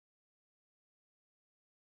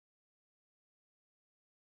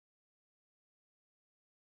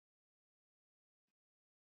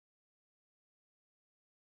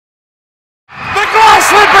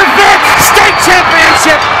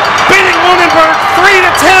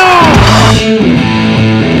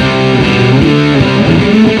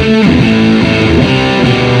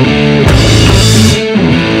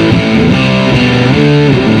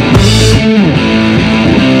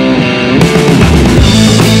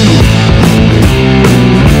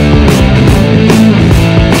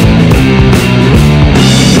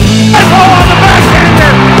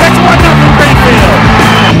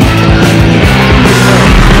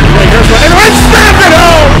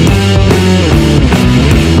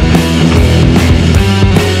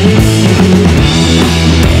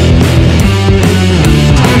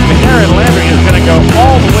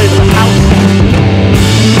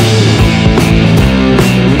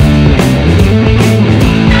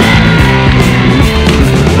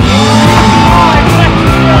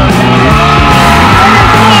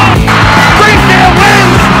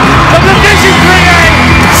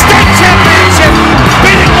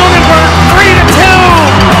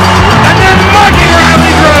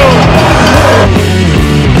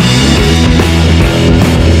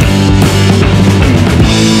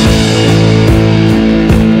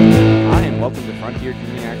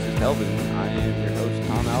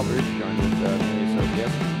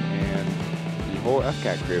full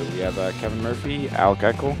FCAT crew. We have Kevin Murphy, Alec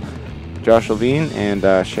Eckel, Josh Levine, and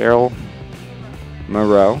Cheryl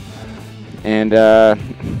Moreau. And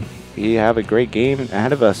we have a great game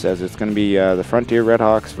ahead of us, as it's going to be the Frontier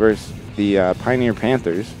Redhawks versus the Pioneer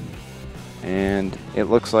Panthers. And it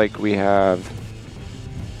looks like we have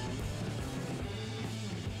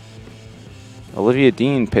Olivia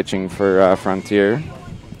Dean pitching for Frontier.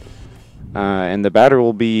 And the batter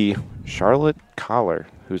will be Charlotte Collar,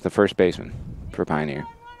 who's the first baseman for Pioneer.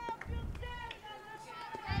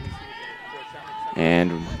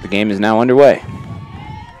 And the game is now underway.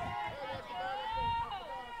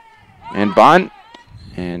 And bunt,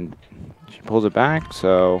 and she pulls it back,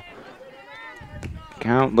 so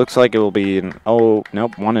count looks like it will be an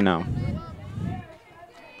 1-0.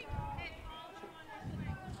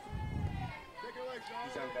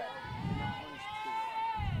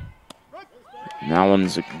 That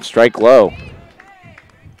one's a strike low.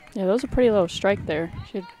 Yeah, that was a pretty low strike there.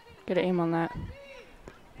 Should get an aim on that.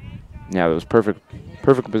 Yeah, that was perfect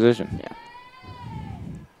position. Yeah.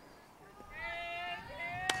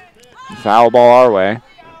 Foul ball our way.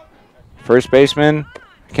 First baseman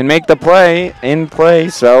can make the play in play,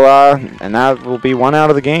 so and that will be 1 out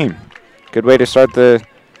of the game. Good way to start the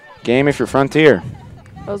game if you're Frontier.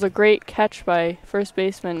 That was a great catch by first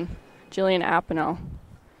baseman Jillian Aspinall.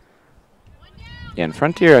 Yeah, in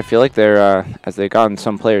Frontier, I feel like they're as they've gotten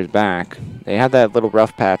some players back, they had that little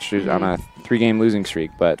rough patch on a 3-game losing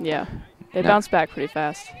streak, but yeah, they bounced back pretty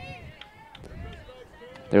fast.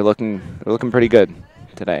 They're looking pretty good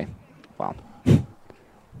today. Well,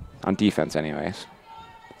 on defense, anyways.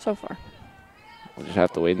 So far. We'll just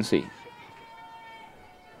have to wait and see.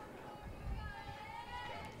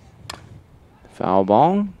 Foul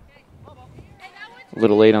ball. A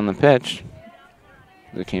little late on the pitch.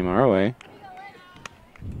 It came our way.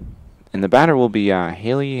 And the batter will be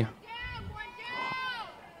Haley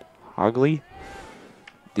Hogley,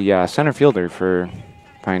 the center fielder for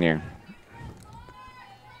Pioneer.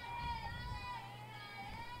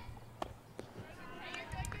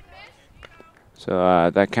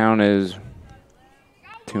 So that count is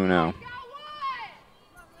 2-0.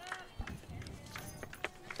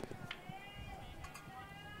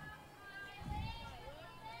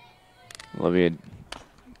 Olivia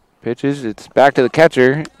pitches. It's back to the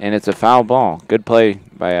catcher, and it's a foul ball. Good play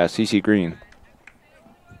by CeCe Green.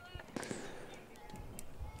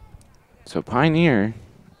 So Pioneer,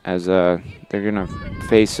 as they're going to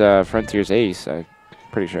face Frontier's ace, I'm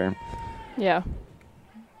pretty sure. Yeah.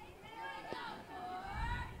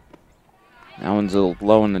 That one's a little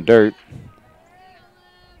low in the dirt.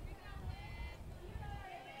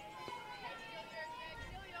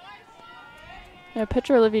 Yeah,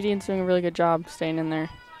 pitcher Olivia Dean's doing a really good job staying in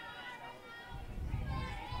there.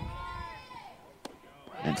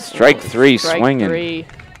 And strike three, swinging. Three.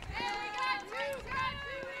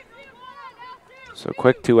 So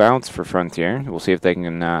quick 2 outs for Frontier. We'll see if they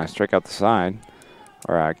can strike out the side,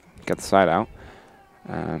 or get the side out.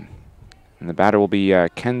 And the batter will be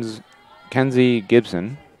Kenzie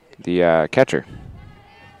Gibson, the catcher.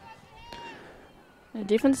 The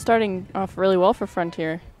defense starting off really well for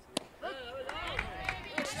Frontier.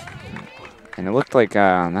 And it looked like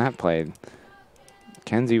on that play,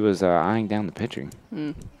 Kenzie was eyeing down the pitcher.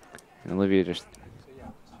 And Olivia just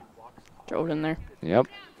drove it in there. Yep.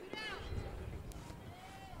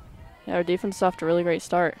 Yeah, our defense is off to a really great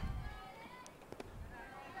start.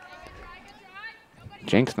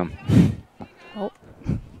 Jinxed them. Oh.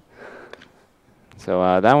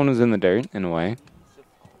 So that one was in the dirt, in a way.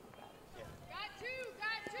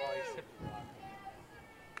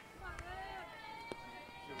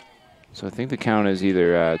 So I think the count is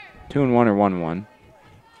either 2-1 or 1-1.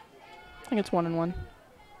 I think it's 1-1.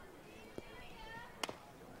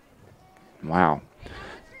 Wow.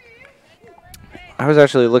 I was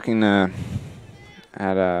actually looking at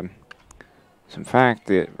some fact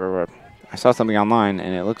that I saw something online,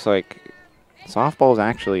 and it looks like softball is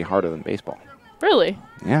actually harder than baseball. Really?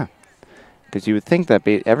 Yeah. Because you would think that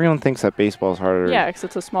everyone thinks that baseball is harder. Yeah, because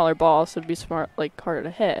it's a smaller ball, so it'd be harder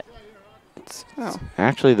to hit. It's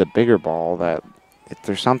actually the bigger ball that if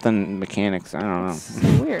there's something mechanics, I don't know. It's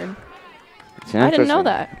so weird. It's I didn't know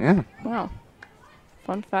that. Yeah. Wow.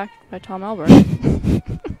 Fun fact by Tom Elburn.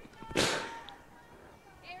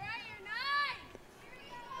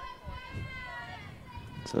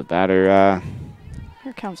 So the batter.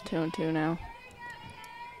 Here counts 2-2 now.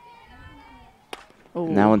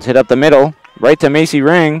 And that one's hit up the middle, right to Macy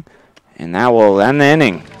Ring, and that will end the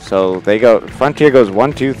inning. So they go. Frontier goes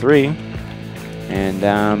 1-2-3, and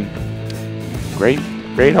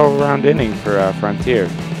great all-around inning for Frontier.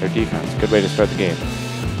 Their defense, good way to start the game.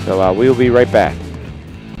 So we will be right back.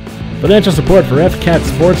 Financial support for FCAT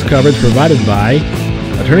sports coverage provided by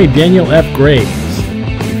Attorney Daniel F. Graves.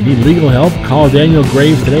 If you need legal help, call Daniel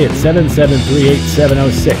Graves today at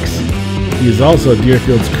 773-8706. He is also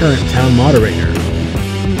Deerfield's current town moderator.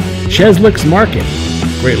 Cheslick's Market.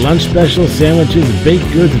 Great lunch specials, sandwiches,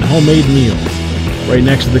 baked goods, and homemade meals. Right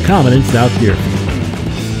next to the Common in South Deerfield.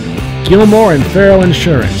 Gilmore and Farrell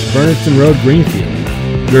Insurance, Bernardston Road, Greenfield.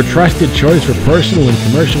 Your trusted choice for personal and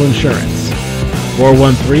commercial insurance.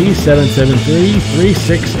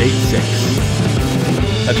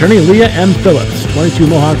 413-773-3686. Attorney Leah M. Phillips, 22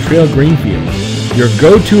 Mohawk Trail, Greenfield. Your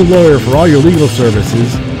go-to lawyer for all your legal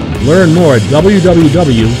services. Learn more at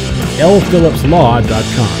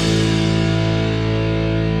www.lphillipslaw.com.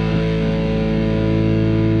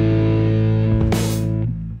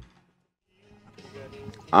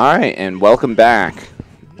 All right, and welcome back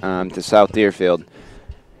to South Deerfield.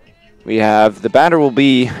 We have the batter will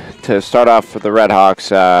be, to start off for the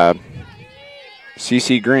Redhawks,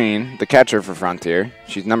 CC Green, the catcher for Frontier.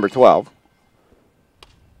 She's number 12.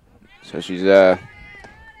 So she's a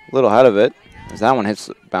little ahead of it as that one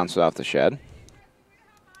bounces off the shed.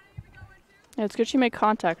 Yeah, it's good she made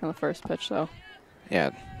contact on the first pitch, though.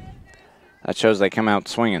 Yeah, that shows they come out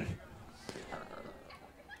swinging.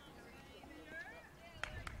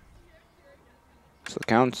 So the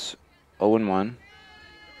count's 0-1.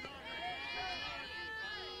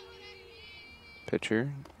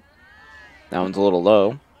 Pitcher. That one's a little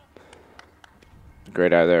low.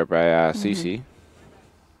 Great eye there by CC.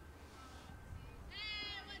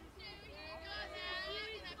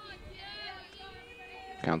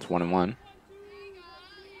 Counts 1-1.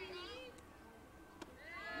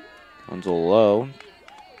 One's a little low.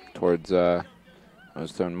 Towards, I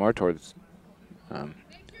was throwing more towards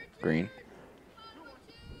Green.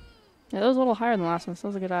 Yeah, that was a little higher than the last one, so that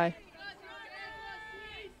was a good eye.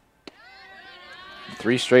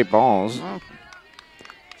 3 straight balls. Wow.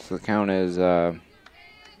 So the count is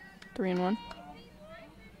 3-1.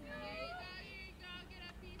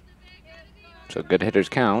 So good hitters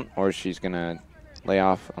count, or she's going to lay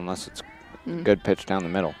off unless it's a good pitch down the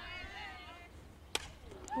middle.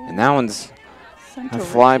 And that one's a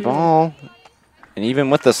fly ball. And even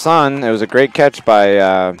with the sun, it was a great catch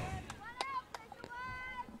by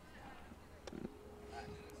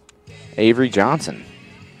Avery Johnson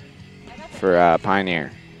for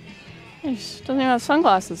Pioneer. Hey, she doesn't even have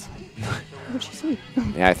sunglasses. What'd she see?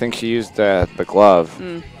 Yeah, I think she used the glove.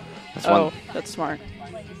 That's that's smart.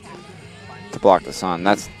 To block the sun.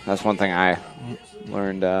 That's one thing I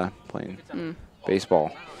learned playing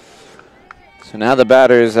baseball. So now the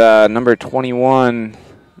batter is number 21,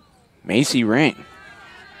 Macy Ring.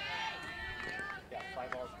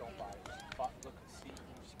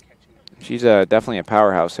 She's definitely a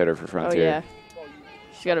powerhouse hitter for Frontier. Oh, yeah.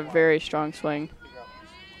 She's got a very strong swing.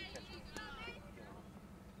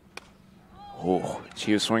 Oh,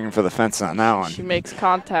 she was swinging for the fence on that one. She makes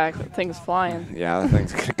contact. That thing's flying. Yeah, that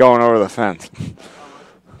thing's going over the fence.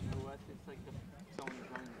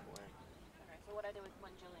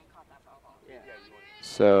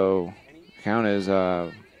 So, count is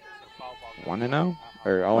 1-0 or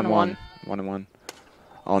 0-1. 1-1.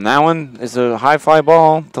 Oh, and that one is a high fly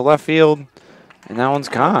ball to left field, and that one's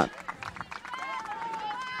caught.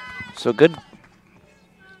 So good,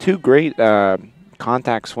 2 great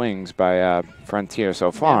contact swings by Frontier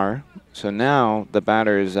so far. Yeah. So now the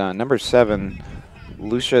batter is number 7,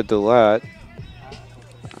 Lucia Dillette.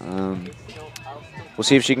 We'll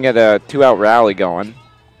see if she can get a 2-out rally going.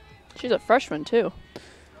 She's a freshman too.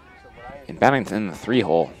 And batting in the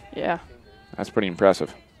 3-hole. Yeah. That's pretty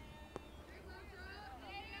impressive.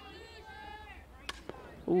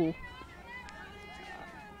 Ooh.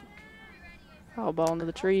 Foul ball into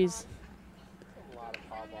the trees.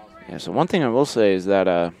 Yeah, so one thing I will say is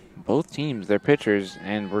that both teams, their pitchers,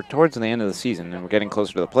 and we're towards the end of the season and we're getting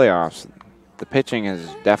closer to the playoffs, the pitching has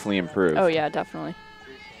definitely improved. Oh, yeah, definitely.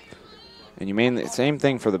 And you mean the same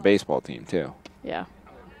thing for the baseball team, too. Yeah.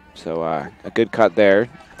 So a good cut there.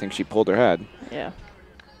 I think she pulled her head. Yeah.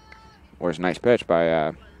 Or it's a nice pitch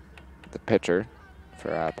by the pitcher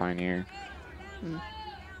for Pioneer.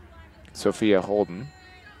 Sophia Holden.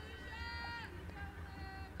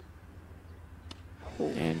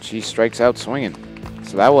 And she strikes out swinging.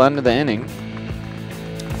 So that will end the inning.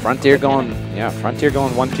 Frontier going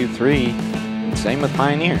 1-2-3. And same with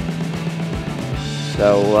Pioneer.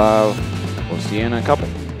 So we'll see you in a couple.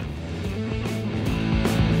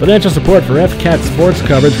 Financial support for FCAT sports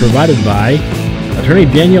coverage provided by Attorney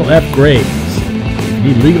Daniel F. Graves. If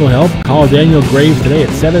you need legal help, call Daniel Graves today at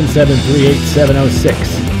 773-8706.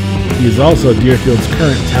 He is also Deerfield's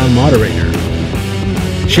current town moderator.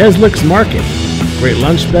 Cheslick's Market. Great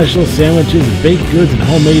lunch specials, sandwiches, baked goods, and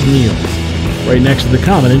homemade meals. Right next to the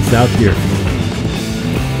Common in South Deerfield.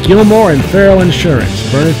 Gilmore and Farrell Insurance,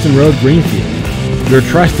 Berniston Road, Greenfield. Your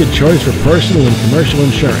trusted choice for personal and commercial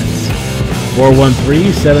insurance.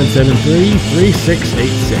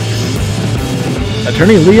 413-773-3686.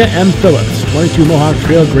 Attorney Leah M. Phillips, 22 Mohawk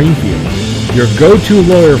Trail, Greenfield. Your go-to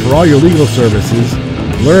lawyer for all your legal services.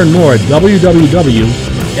 Learn more at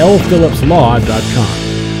www.lphillipslaw.com.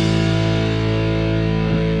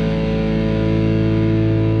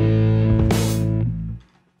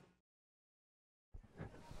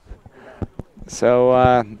 So,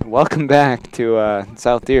 welcome back to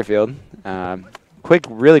South Deerfield.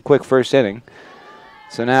 Really quick first inning.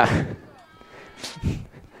 So now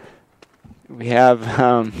we have,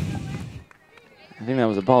 I think that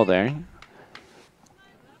was a ball there.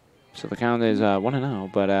 So the count is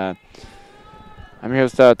 1-0. But I'm your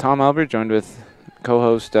host, Tom Albert, joined with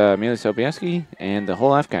co-host Amelia Sobieski and the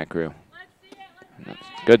whole FCAT crew.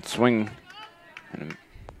 Good swing and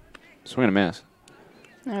a miss.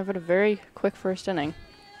 I've had a very quick first inning.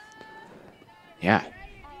 Yeah.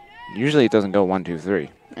 Usually it doesn't go 1, 2,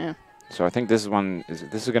 3. Yeah. So I think this is going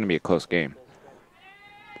to be a close game.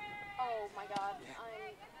 Oh my God,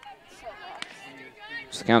 I'm so mad.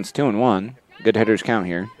 So the count's 2-1. Good hitters count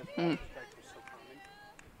here. Mm.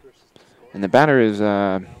 And the batter is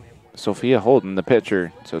Sophia Holden, the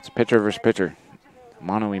pitcher. So it's pitcher versus pitcher.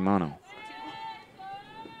 Mano y mano.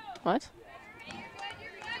 What?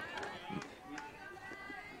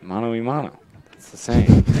 Mano y mano. It's the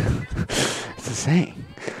same. It's the same.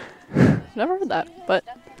 Never heard that, but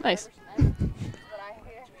nice.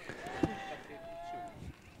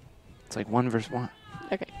 It's like 1 versus 1.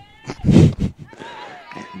 Okay.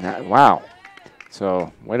 Wow.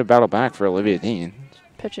 So way to battle back for Olivia Dean.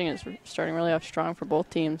 Pitching is starting really off strong for both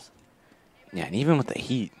teams. Yeah, and even with the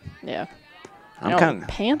heat. Yeah. I'm kind of.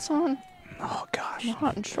 Pants on, Oh gosh.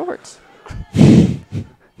 not in shorts.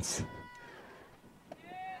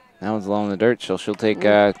 That one's low in the dirt. She'll take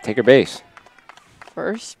her base.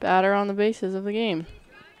 First batter on the bases of the game.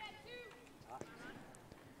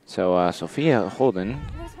 So Sophia Holden,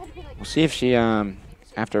 we'll see if she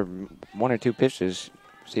after 1 or 2 pitches,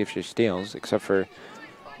 see if she steals. Except for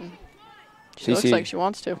She looks like she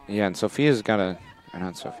wants to. Yeah, and Sophia's got a, or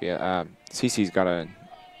not Sophia. Cece's got an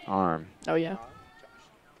arm. Oh yeah.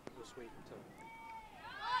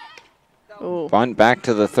 Oh. Bunt back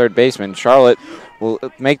to the third baseman. Charlotte will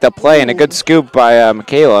make the play, and a good scoop by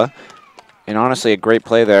Michaela. And honestly, a great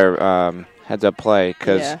play there, heads-up play,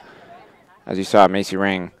 because as you saw, Macy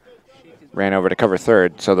Ring ran over to cover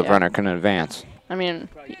third, so the runner couldn't advance. I mean,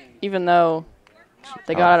 even though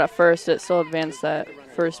they got it at first, it still advanced that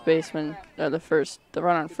first baseman, or the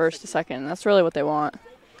run on first to second. That's really what they want.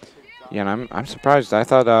 Yeah, and I'm surprised. I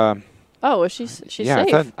thought. Oh, was she's yeah,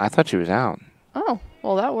 safe? I thought she was out. Oh,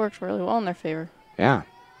 well, that worked really well in their favor. Yeah.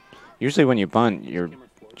 Usually when you bunt, you're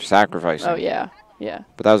sacrificing. Oh yeah, yeah.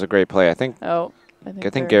 But that was a great play. I think. Oh, I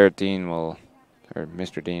think Garrett Dean will, or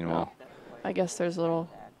Mr. Dean will. I guess there's a little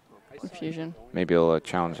confusion. Maybe he'll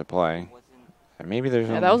challenge the play. And maybe there's.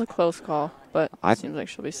 Yeah, that was a close call, but it seems like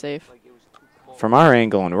she'll be safe. From our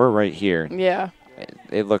angle, and we're right here. Yeah.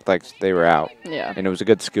 It looked like they were out. Yeah. And it was a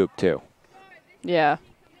good scoop too. Yeah.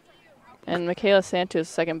 And Michaela Santos,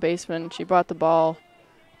 second baseman, she brought the ball.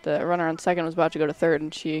 The runner on second was about to go to third,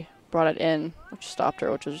 and she brought it in, which stopped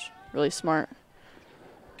her, which was really smart.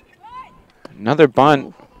 Another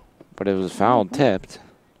bunt, but it was foul tipped.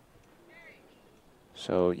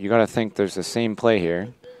 So you got to think there's the same play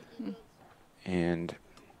here. And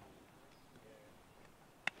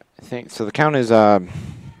I think so. The count is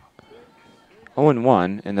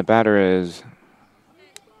 0-1, and the batter is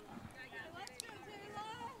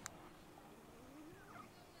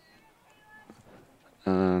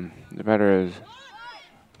the batter is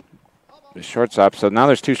the shortstop. So now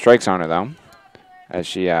there's 2 strikes on her though, as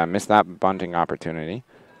she missed that bunting opportunity.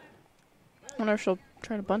 I wonder if she'll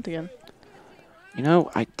try to bunt again. You know,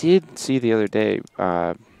 I did see the other day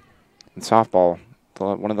in softball,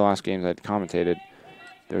 one of the last games I'd commentated,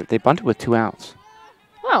 they bunted with 2 outs.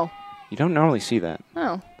 Oh. You don't normally see that.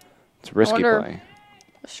 Oh. It's a risky play.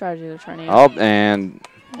 The strategy they're trying to use. Oh, and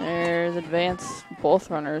there's advance, both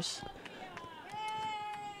runners.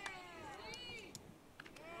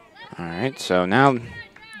 All right, so now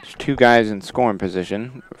there's 2 guys in scoring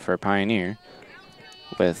position for Pioneer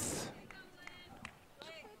with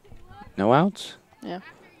no outs. Yeah.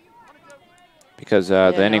 Because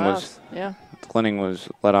the inning was, the inning was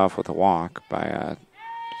led off with a walk by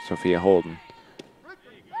Sophia Holden.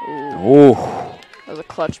 Ooh. Ooh. That was a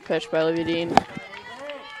clutch pitch by Olivia Dean.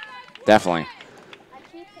 Definitely.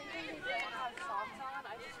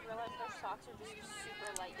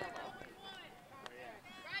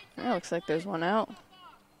 Yeah, looks like there's one out.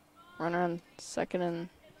 Runner on second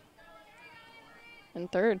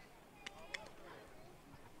and third.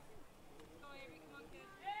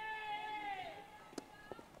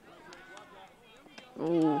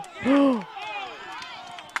 Ooh. Ooh.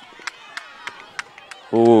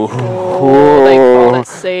 Oh, they called it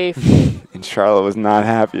safe. And Charlotte was not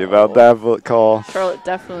happy about that call. Charlotte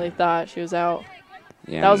definitely thought she was out.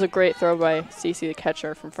 Yeah, That was a great throw by Cece, the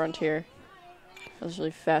catcher from Frontier. That was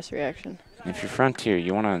really fast reaction. if you're Frontier,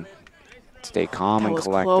 you want to stay calm That and was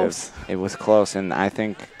collective. close. It was close, and I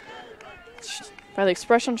think By the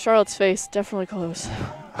expression on Charlotte's face, definitely close.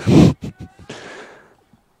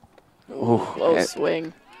 ooh, Close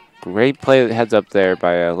swing. great play heads up there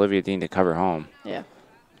by Olivia Dean to cover home. Yeah.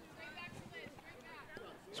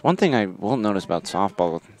 So one thing I will notice about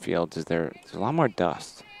softball fields is there's a lot more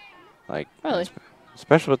dust. Like, Really?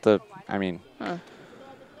 especially with the, I mean, Huh.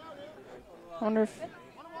 I wonder if.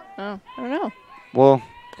 Oh, I don't know. well,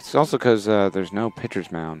 it's also because there's no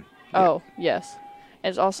pitcher's mound. Oh, yes. And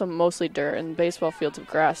it's also mostly dirt, and baseball fields have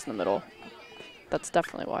grass in the middle. That's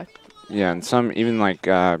definitely why. Yeah, and some, even like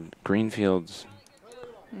Greenfield's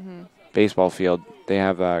baseball field, they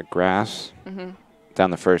have grass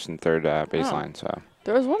down the first and third baseline. So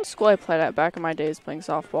There was one school I played at back in my days playing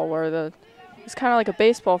softball where it's kind of like a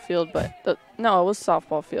baseball field, but no, it was a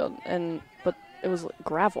softball field, but it was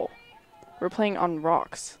gravel. We were playing on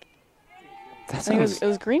rocks. that I think it sounds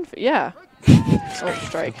was green. Yeah. Oh,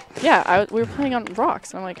 strike. Yeah, we were playing on rocks,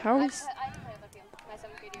 and I'm like, how are we? I played on the field my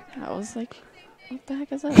 7th grade year. I was like, what the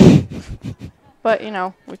heck is that? But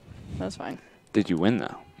that was fine. Did you win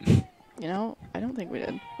though? I don't think we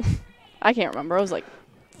did. I can't remember. It was like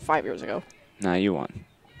 5 years ago. Nah, you won.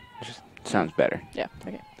 Just sounds better. Yeah.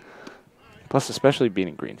 Okay. Plus, especially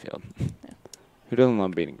beating Greenfield. Yeah. Who doesn't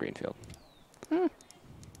love beating Greenfield? Hmm.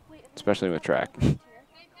 Especially with track. In 7th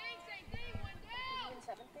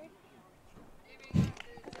grade? You were in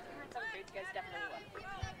 7th grade, you guys definitely won.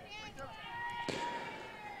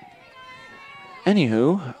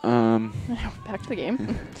 Anywho, Back to the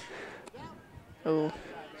game. Oh.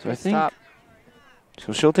 so I think Stop.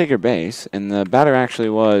 so. She'll take her base, and the batter actually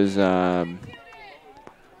was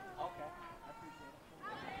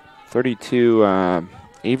 32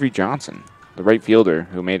 Avery Johnson, the right fielder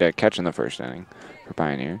who made a catch in the first inning for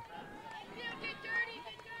Pioneer.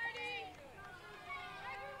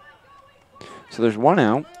 So there's one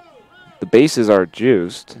out. The bases are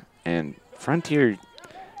juiced, and Frontier,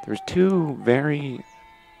 there's two very,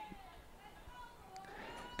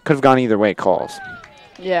 could have gone either way calls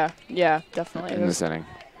Yeah, definitely. in There's this inning.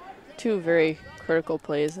 two very critical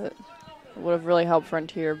plays that would have really helped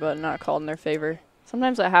Frontier, but not called in their favor.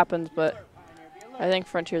 Sometimes that happens, but I think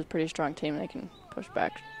Frontier is a pretty strong team. They can push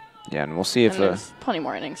back. Yeah, and we'll see if And there's plenty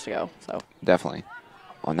more innings to go. So definitely.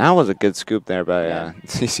 Well, that was a good scoop there by Yeah.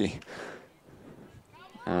 Cece.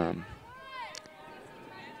 I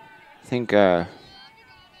think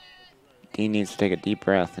Dean needs to take a deep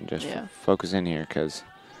breath and just Yeah. focus in here because,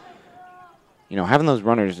 having those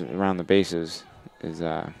runners around the bases is,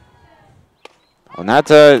 and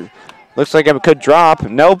that's looks like it could drop.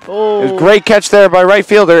 Nope. It was a great catch there by right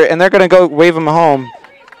fielder, and they're going to go wave him home.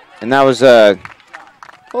 And that was, oh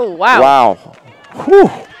wow. wow. Whew.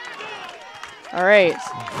 All right.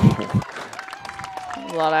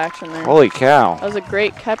 A lot of action there. Holy cow. That was a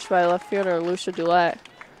great catch by left fielder Lucia Dulette.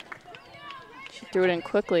 She threw it in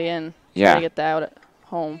quickly and Yeah. to get that out at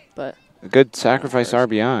home, but A good sacrifice First.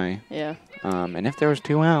 RBI. yeah. And if there was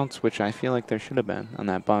 2 outs, which I feel like there should have been on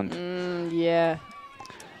that bunt. Yeah.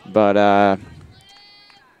 But,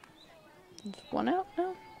 One out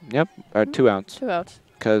now? yep, 2 outs. 2 outs.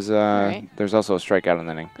 Because right. there's also a strikeout in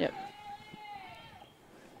the inning. Yep.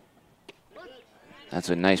 That's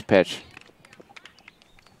a nice pitch.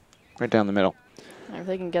 Right down the middle. And if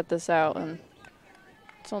they can get this out, and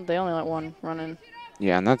they only let one run in.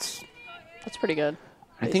 Yeah, and that's, That's pretty good.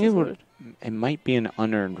 I think Bases loaded. it might be an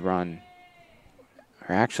unearned run.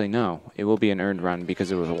 Or actually, no, it will be an earned run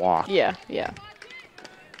because it was a walk. Yeah.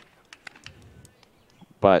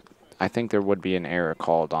 But I think there would be an error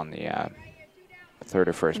called on the third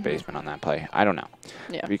or first baseman on that play. I don't know.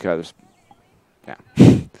 Yeah. Because, yeah.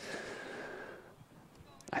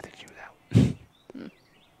 I think she was out.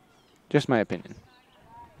 Just my opinion.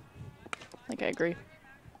 I think I agree.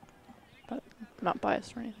 But not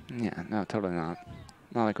biased or anything. Yeah, no, totally not.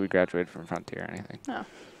 Not like we graduated from Frontier or anything. No.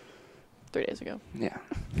 3 days ago. Yeah.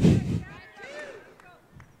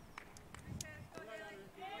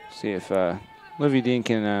 See if Olivia Dean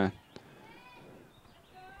can.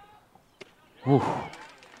 Whew.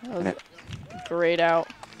 That was great out.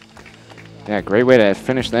 Yeah, great way to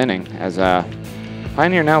finish the inning as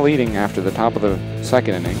Pioneer now leading after the top of the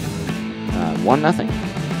second inning, 1-0.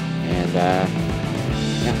 And yeah.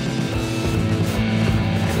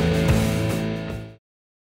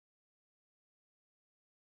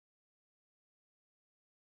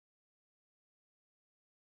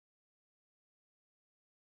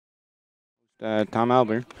 Tom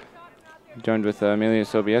Albert, joined with Amelia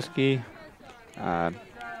Sobieski,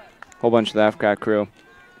 whole bunch of the FCAT crew.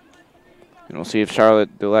 And we'll see if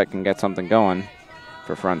Charlotte Dillette can get something going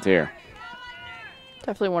for Frontier.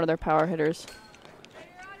 Definitely one of their power hitters.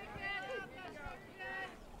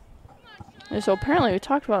 And so apparently we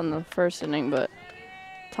talked about in the first inning, but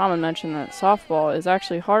Tom had mentioned that softball is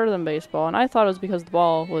actually harder than baseball, and I thought it was because the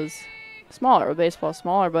ball was smaller, or baseball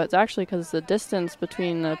smaller, but it's actually because the distance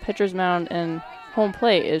between the pitcher's mound and home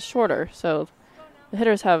plate is shorter, so the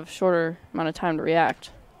hitters have shorter amount of time to react,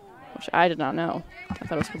 which I did not know. I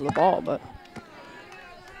thought it was because of the ball, but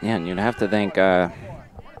Yeah, and you'd have to thank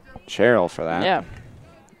Cheryl for that. yeah,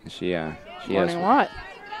 She learning a lot.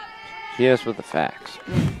 She is with the facts.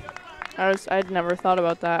 I'd never thought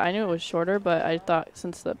about that. I knew it was shorter, but I thought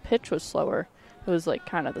since the pitch was slower, it was like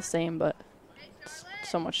kind of the same, but it's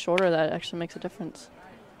so much shorter that it actually makes a difference.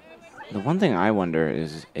 The one thing I wonder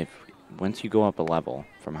is if once you go up a level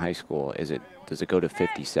from high school, does it go to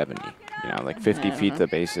 50, 70? You know, like 50 I don't feet know. the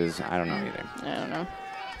bases? I don't know either. I don't know.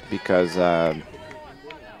 Because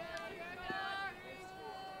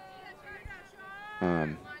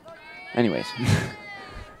anyways.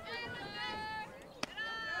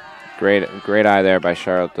 Great eye there by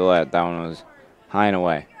Charlotte Dillette. That one was high and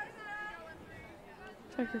away.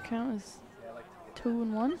 Checker count is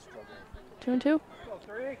 2-1? 2-2?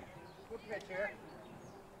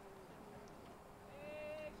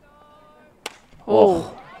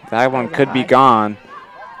 Oh, That one was could be high. gone.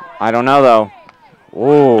 I don't know though.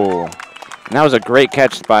 Ooh. And that was a great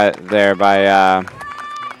catch by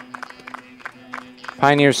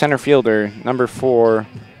Pioneer center fielder, number 4,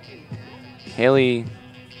 Haley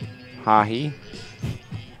Hahi.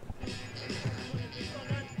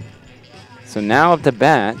 So now up to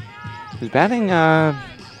bat, who's batting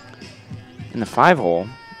in the 5 hole,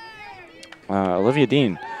 Olivia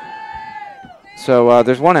Dean. So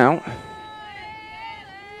there's one out.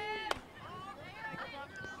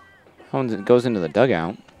 Holmes goes into the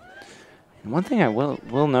dugout. And one thing I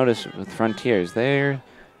will notice with Frontier is they're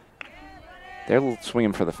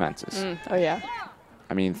swinging for the fences. Oh, yeah.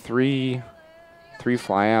 I mean, three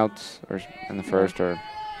flyouts in the first, or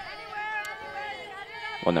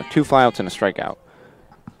well, no, 2 flyouts and a strikeout.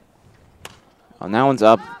 Well, that one's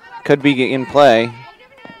up. Could be in play.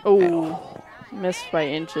 Oh, missed by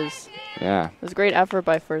inches. Yeah, It was a great effort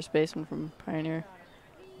by first baseman from Pioneer.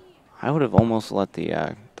 I would have almost let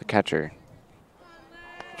the catcher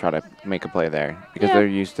try to make a play there because Yeah. they're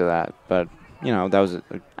used to that. But you know, that was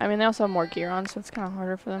I mean, they also have more gear on, so it's kind of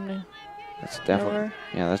harder for them to. that's definitely Over.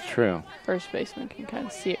 yeah, that's true. First baseman can kind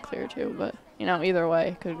of see it clear too, but you know, either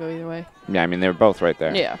way, could go either way. Yeah, I mean they were both right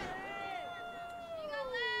there. Yeah.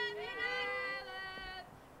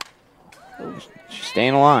 She's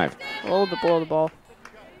staying alive. A little bit below the ball.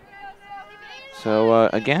 So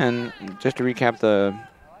again, just to recap the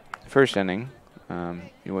first inning,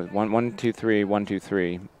 it was 1-2-3,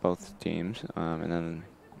 1-2-3, both teams, and then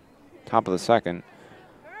top of the second,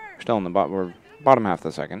 we're still in the bottom half of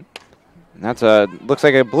the second, and that's looks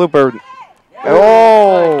like a blooper.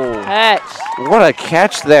 Oh, Catch. what a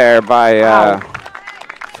catch there by Wow.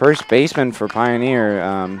 first baseman for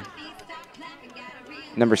Pioneer,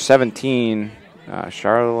 number 17,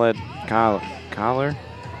 Charlotte Collar.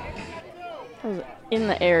 That was in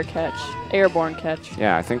the air catch, airborne catch.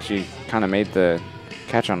 Yeah, I think she kind of made the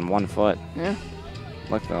catch on 1 foot. Yeah,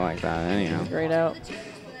 Looked like that anyhow. great out.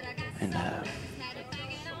 And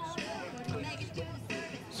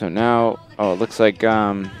so now, it looks like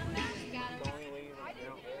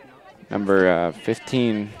number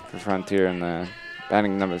 15 for Frontier in the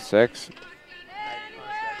batting number 6.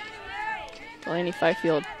 Delaney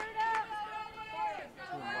Fifield.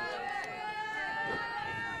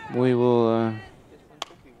 We will.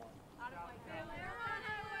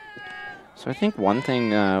 So I think one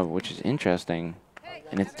thing which is interesting,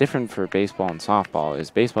 and it's different for baseball and softball, is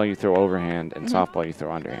baseball you throw overhand and softball you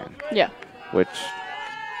throw underhand. Yeah. Which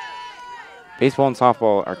baseball and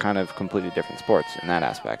softball are kind of completely different sports in that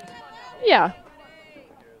aspect. Yeah.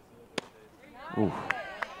 Ooh,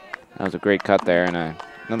 that was a great cut there and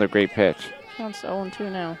another great pitch. Counts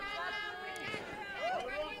 0-2 now.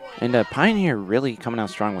 And Pioneer really coming out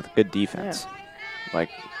strong with good defense. Like,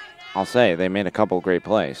 I'll say, they made a couple great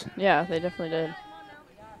plays. Yeah, they definitely did.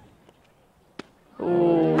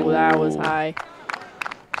 Ooh, that was high.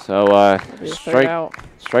 So It'll be a third out.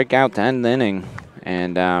 strikeout to end the inning,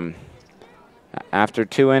 and after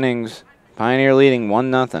 2 innings, Pioneer leading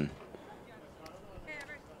 1-0.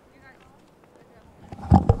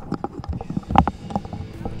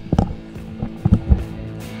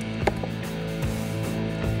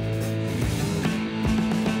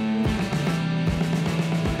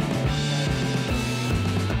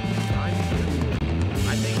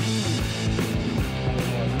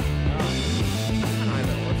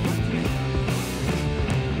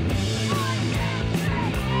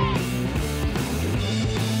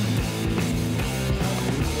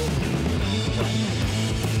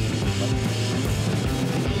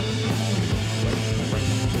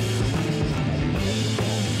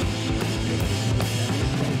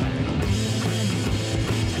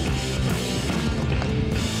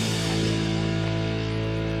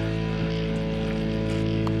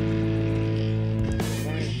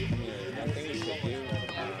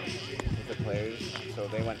 So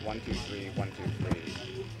they went 1, 2, 3, 1, 2, 3.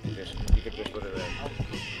 You could just literally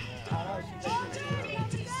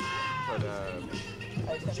put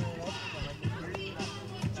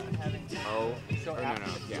O. Or no.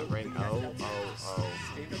 Yeah, right. O.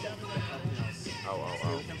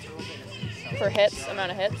 For hits,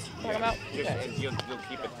 amount of hits you're talking about? Just, Okay. and you'll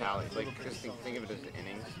keep it tally. Like, just think of it as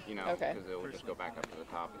innings, you know, Okay. because it will just go back up to the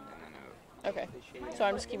top and then Okay. So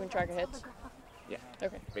I'm just keeping track of hits? yeah,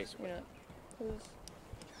 Okay. basically. You know, who's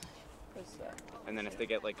that? And then if they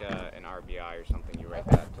get like an RBI or something, you write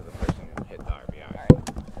Okay. that to the person who hit the RBI. Alright.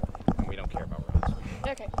 And we don't care about runs.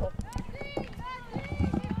 Okay, cool.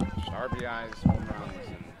 Just RBIs, home runs,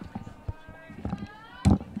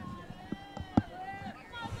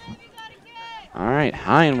 All right,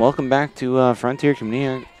 hi, and welcome back to Frontier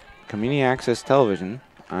Community Access Television.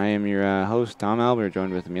 I am your host, Tom Albert,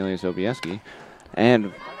 joined with Amelia Sobieski.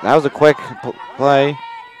 And that was a quick play.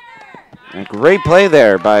 And a great play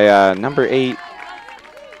there by number 8,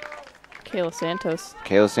 Kayla Santos.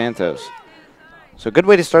 Kayla Santos. So good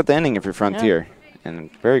way to start the inning if you're Frontier. And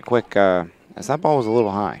very quick, as that ball was a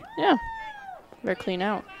little high. Yeah. Very clean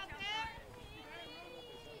out.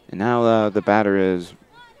 And now the batter is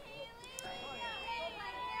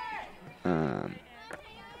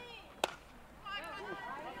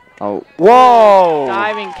oh, whoa!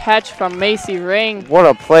 Diving catch from Macy Ring. What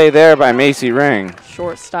a play there by Macy Ring.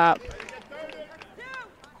 Shortstop.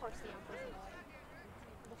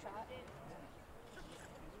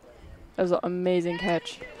 That was an amazing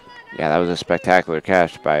catch. Yeah, that was a spectacular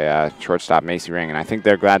catch by shortstop Macy Ring, and I think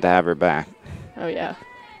they're glad to have her back. Oh, yeah.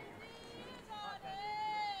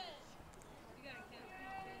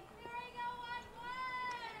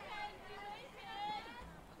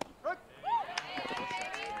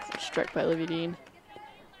 Struck by Livy Dean.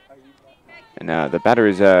 And the batter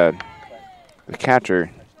is the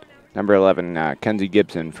catcher, number 11, Kenzie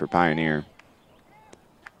Gibson for Pioneer.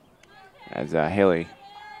 As Haley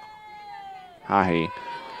Hahi,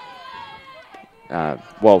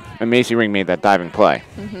 and Macy Ring made that diving play.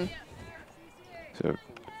 Mm-hmm. So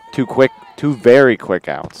two very quick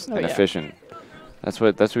outs Oh, and yeah. efficient. That's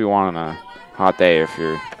what we want on a hot day if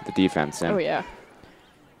you're the defense. And, Oh, yeah.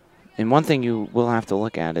 and one thing you will have to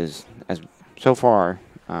look at is, as so far,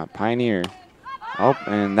 Pioneer. Oh,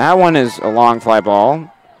 and that one is a long fly ball.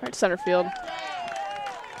 Right center field.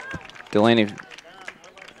 Delaney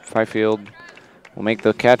Fifield will make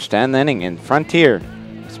the catch to end the inning. And Frontier,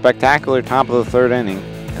 spectacular top of the third inning,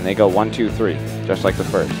 and they go 1, 2, 3, just like the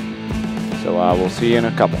first. So we'll see you in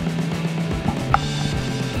a couple.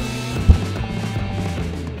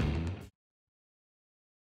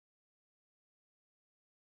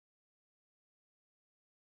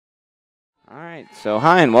 All right, so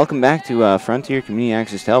hi and welcome back to Frontier Community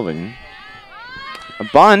Access Television. A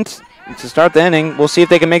bunt to start the inning. We'll see if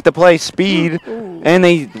they can make the play. Speed, Ooh. and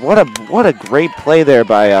they what a great play there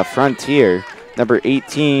by Frontier, number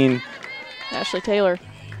 18. Ashley Taylor.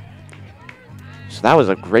 So that was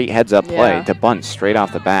a great heads-up play Yeah. to bunt straight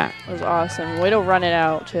off the bat. That was awesome. Way to run it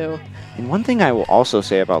out, too. And one thing I will also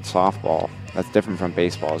say about softball that's different from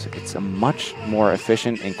baseball is it's a much more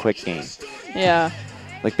efficient and quick game. Yeah.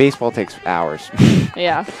 Like baseball takes hours,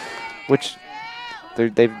 Yeah. which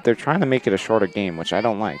they're trying to make it a shorter game, which I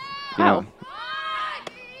don't like. You How? know.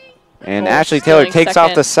 And Oh, Ashley Taylor stealing takes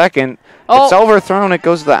off the second. Oh. It's overthrown. It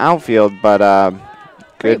goes to the outfield, but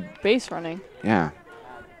good. Great base running. Yeah.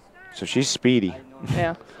 So she's speedy.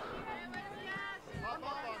 Yeah.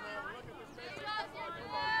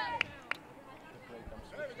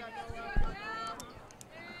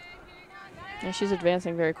 And she's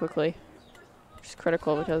advancing very quickly. Which is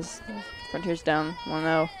critical because Frontier's down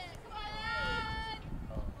 1-0.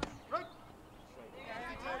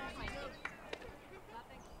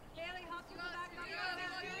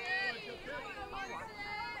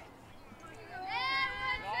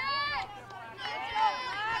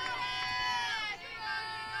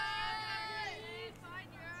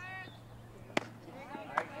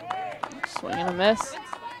 Swing and a miss.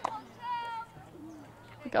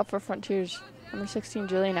 Look out for Frontiers. Number 16,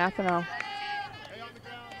 Jillian Apineau.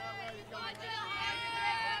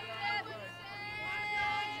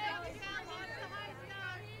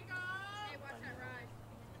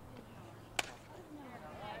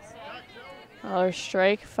 Another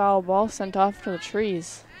strike, foul ball sent off to the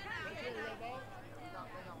trees.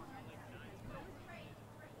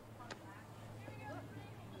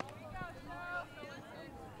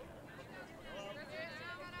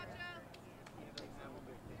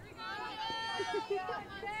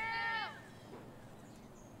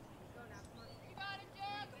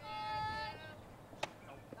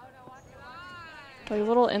 Play a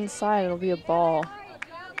little inside, it'll be a ball.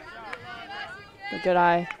 A good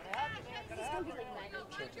eye.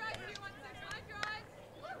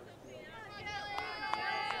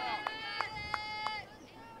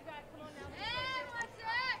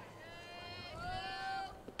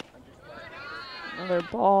 Another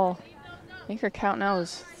ball. I think her count now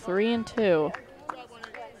is 3-2.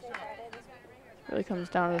 Really comes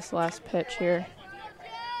down to this last pitch here.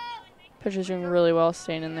 Pitcher's doing really well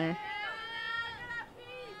staying in there.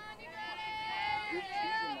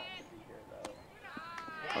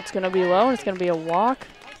 It's going to be low, and it's going to be a walk.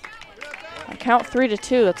 On count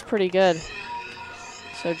 3-2, that's pretty good.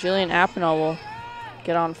 So Jillian Apineau will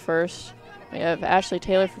get on first. We have Ashley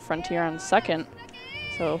Taylor for Frontier on second.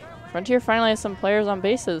 So Frontier finally has some players on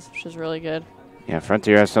bases, which is really good. Yeah,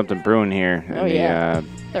 Frontier has something brewing here. Oh, yeah.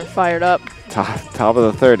 They're fired up. Top of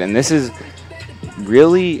the third. And this is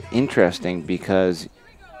really interesting because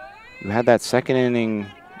you had that second inning,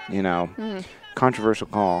 controversial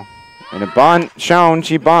call. And a bunt shown.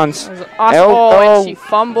 She bunts. And she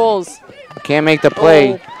fumbles. Can't make the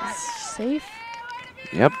play. Safe?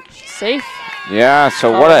 Yep. She's safe. Yeah,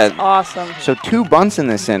 so that's awesome. So 2 bunts in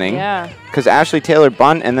this inning. Yeah. Because Ashley Taylor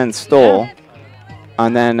bunt and then stole. Yeah.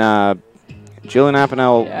 And then Jillian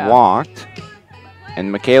Apineau walked.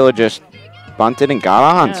 And Michaela just bunted and got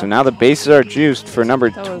on. Yeah. So now the bases are juiced for number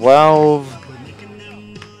 12.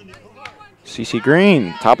 CC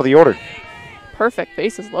Green, top of the order. Perfect.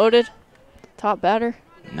 Bases loaded. Top batter.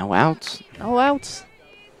 No outs. No outs.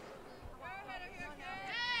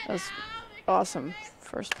 That was awesome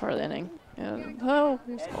first part of the inning. And,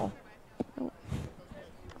 here's the ball. Oh.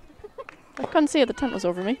 I couldn't see it. The tent was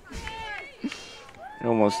over me. You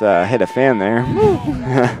almost hit a fan there.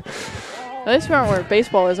 At least we aren't where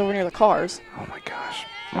baseball is, over near the cars. Oh, my gosh.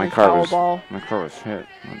 My car was hit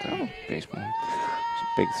with the baseball. There's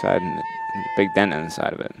a big side and a big dent in the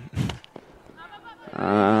side of it.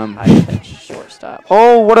 High pitch, shortstop.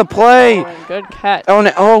 Oh, what a play! Oh, good catch. Oh,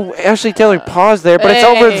 no, Ashley Taylor paused there, but it's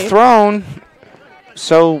overthrown.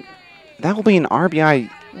 So that will be an RBI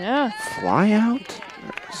fly out?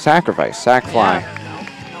 Sacrifice, sac fly.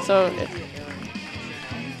 Yeah.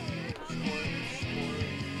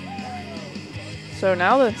 So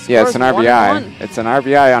now the score it's an RBI. It's an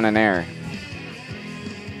RBI on an error.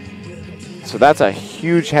 So that's a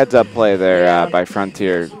huge heads-up play there by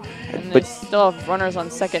Frontier. And they still have runners on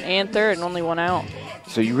second and third and only 1 out.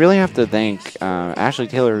 So you really have to thank Ashley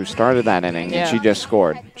Taylor, who started that inning, and she just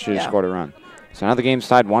scored. She just scored a run. So now the game's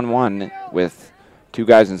tied 1-1 with 2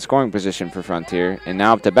 guys in scoring position for Frontier. And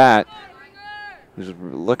now up to bat, who's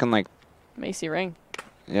looking like Macy Ring.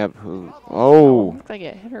 Yep. Looks like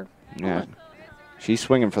it hit her. Yeah. She's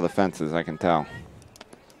swinging for the fences, I can tell.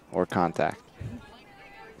 Or contact.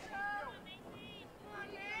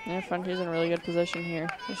 Yeah, Frontier's in a really good position here.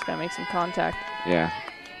 Just got to make some contact. Yeah.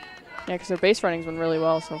 Yeah, because their base running's been really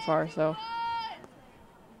well so far, so.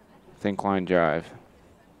 Think line drive.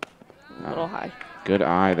 A little high. Good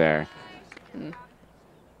eye there. And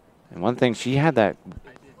one thing, she had that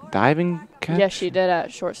diving catch? Yeah, she did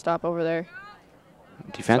at shortstop over there.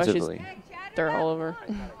 Defensively. They're all over.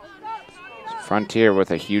 Frontier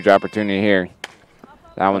with a huge opportunity here.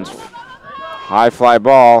 That one's high fly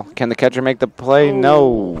ball. Can the catcher make the play? Ooh.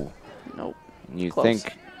 No. Nope. You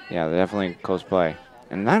think, definitely close play.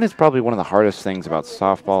 And that is probably one of the hardest things about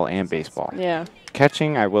softball and baseball. Yeah.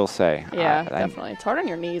 Catching, I will say. Yeah, definitely. It's hard on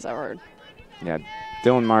your knees, I've heard. Yeah.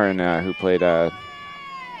 Dylan Martin, who played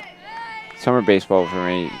summer baseball for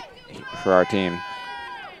me, for our team,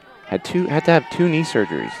 had to have 2 knee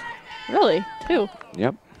surgeries. Really? 2?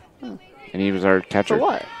 Yep. And he was our catcher. For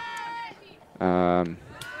what?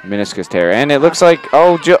 Meniscus tear. And it looks like,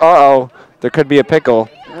 there could be a pickle.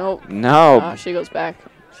 Nope. No. She goes back.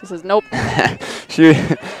 She says, nope. That's too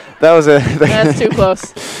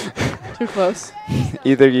close. Too close.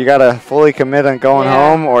 Either you got to fully commit on going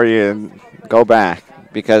home or you go back.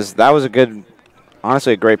 Because that was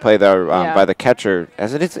honestly a great play there by the catcher.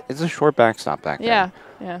 As it's a short backstop back there.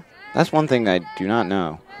 Yeah. That's one thing that I do not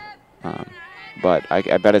know. But I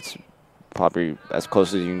bet it's probably as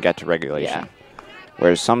close as you can get to regulation. Yeah.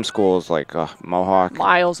 Whereas some schools like Mohawk.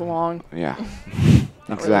 Miles long. Yeah.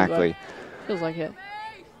 Not really, Exactly. but feels like it.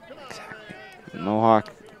 Mohawk,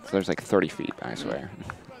 there's like 30 feet, I swear.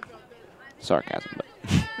 Sarcasm, but.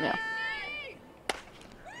 Yeah.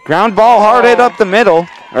 Ground ball hard hit up the middle,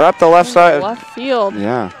 or up the left side. Left field.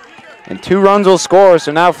 Yeah. And 2 runs will score,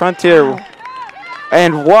 so now Frontier. Wow.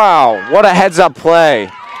 And wow, what a heads-up play.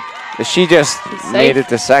 She just He's made safe. it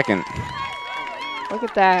to second. Look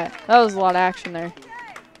at that. That was a lot of action there.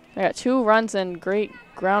 I got 2 runs and great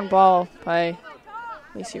ground ball by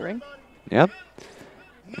Lacey Ring. Yep.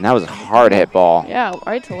 And that was a hard hit ball. Yeah,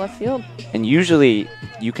 right to left field. And usually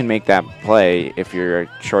you can make that play if you're a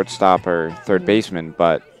shortstop or third baseman,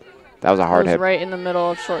 but that was a hard It was hit. right in the middle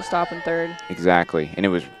of shortstop and third. Exactly. And it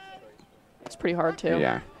was, It's pretty hard too.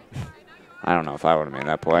 yeah. I don't know if I would have made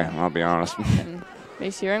that play, I'll be honest. And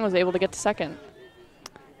Macy Ring was able to get to second.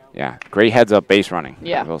 Yeah, great heads up base running,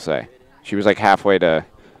 Yeah. I will say. She was like halfway to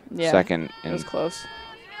Yeah. second. It was close.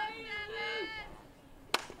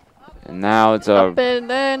 And now it's Up a and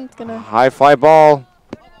then it's gonna. high fly ball.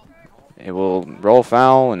 It will roll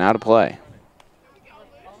foul and out of play.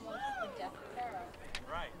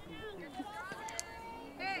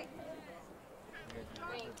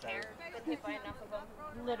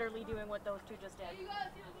 Literally doing what those two just did.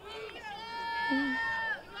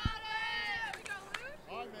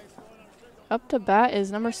 Up to bat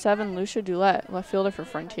is number 7, Lucia Dulette, left fielder for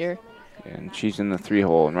Frontier. And she's in the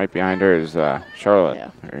 3-hole, and right behind her is Charlotte,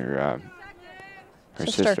 Yeah. her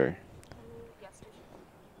Sister. sister.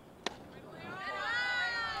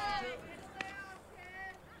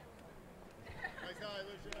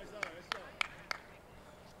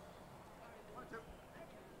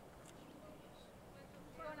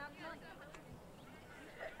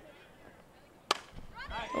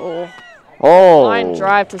 Oh, Oh, line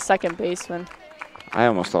drive to second baseman. I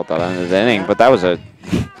almost thought that ended the inning, but that was a.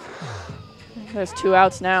 There's 2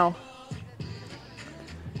 outs now.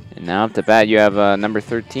 And now up to bat, you have number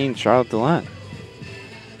 13, Charlotte Dillette,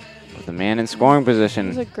 with a man in scoring It was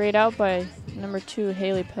position. a great out by number 2,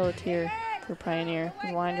 Haley Pelletier for Pioneer.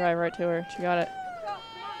 Line drive right to her. She got it.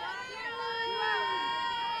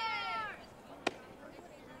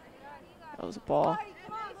 That was a ball.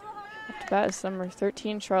 Up to bat is number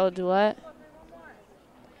 13, Charlotte Dulette.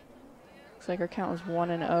 Looks like her count was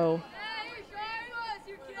 1-0.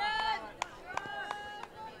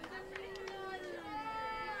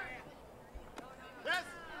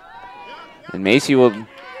 And Macy will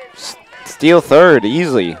steal third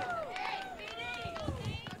easily.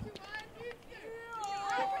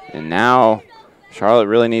 And now Charlotte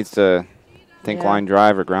really needs to think Yeah. line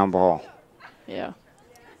drive or ground ball. Yeah.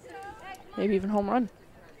 Maybe even home run.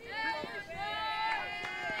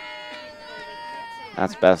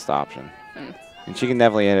 That's best option. Mm. And she can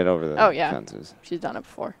definitely hit it over the Oh, yeah. fences. She's done it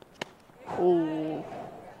before. Ooh.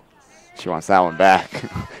 She wants that one back.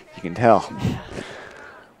 You can tell.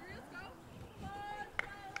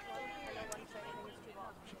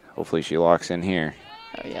 Hopefully she locks in here.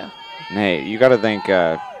 Oh, yeah. And hey, you got to thank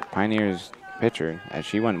Pioneer's pitcher as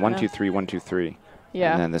she went 1-2-3, 1-2-3.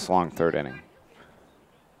 Yeah. And then this long third inning.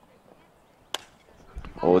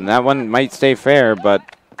 Oh, and that one might stay fair, but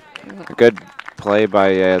a good play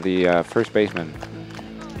by the first baseman.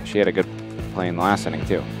 She had a good play in the last inning,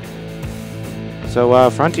 too. So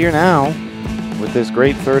Frontier now, with this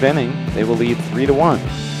great third inning, they will lead 3-1.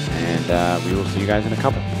 And we will see you guys in a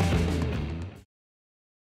couple.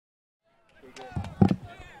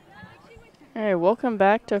 All right, welcome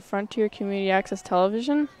back to Frontier Community Access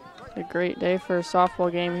Television. It's a great day for a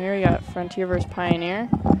softball game here. You got Frontier versus Pioneer.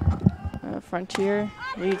 Frontier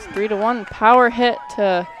leads 3-1. Power hit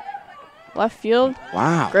to left field.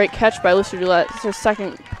 Wow. Great catch by Lucy Dulette. It's her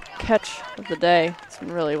second catch of the day. It's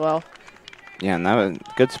been really well. Yeah, and that was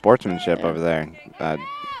good sportsmanship Yeah. over there.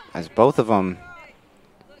 As both of them,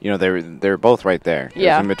 you know, they were both right there. It was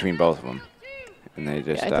Yeah. in between both of them, and they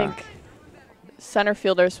just. Yeah, I think center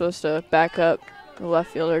fielder is supposed to back up the left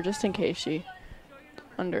fielder just in case she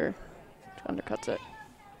undercuts it.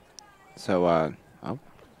 So,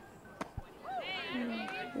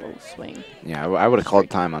 Low swing. yeah, I would have called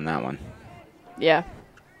time on that one. Yeah,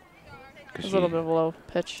 'Cause a little bit of a low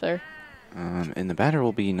pitch there. And the batter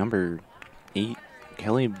will be number 8,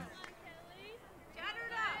 Kelly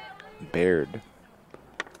Baird.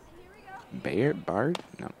 Bard?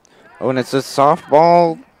 No. Oh, and it's a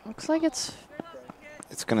softball. Looks like it's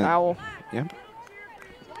It's gonna. foul. Yep.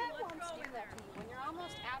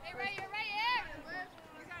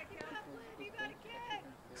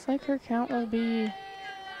 Looks like her count will be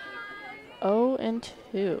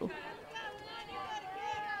 0-2.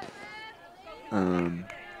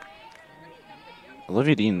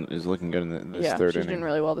 Olivia Dean is looking good in this Yeah, third she's inning. doing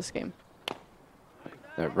really well this game.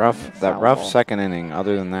 That rough Foul. second inning.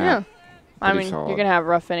 Other than that, Yeah. I pretty mean, solid. you're going to have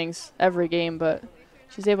rough innings every game, but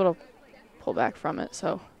she's able to pull back from it,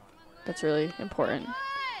 so that's really important.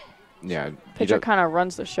 Yeah, Pitcher kind of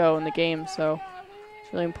runs the show in the game, so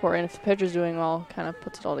it's really important. If the pitcher's doing well, kind of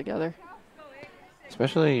puts it all together.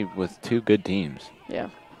 especially with two good teams. Yeah.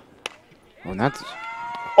 Well, that's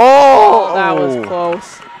That was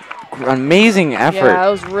close. amazing effort. Yeah, that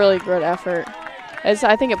was really good effort.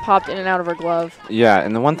 I think it popped in and out of her glove. Yeah,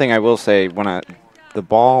 and the one thing I will say, when the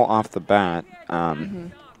ball off the bat,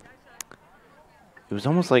 it was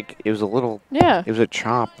almost like it was a little. Yeah. It was a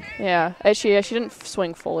chop. Yeah. She didn't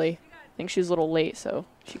swing fully. I think she was a little late, so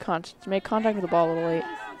she made contact with the ball a little late.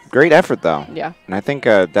 Great effort though. Yeah. And I think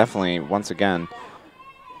definitely once again,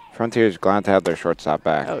 Frontier's glad to have their shortstop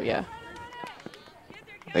back. Oh yeah.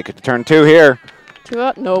 They could turn 2 here. 2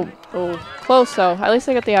 out? No. Oh, close though. At least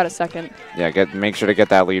they got the out at second. Yeah, make sure to get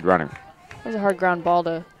that lead running. That was a hard ground ball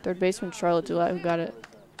to third baseman Charlotte Dulett, who got it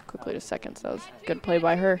quickly to second. So that was a good play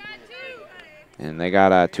by her. And they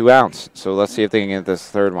got 2 outs. So let's see if they can get this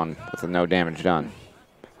third one with no damage done.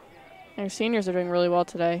 And our seniors are doing really well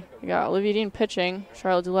today. We got Olivia Dean pitching,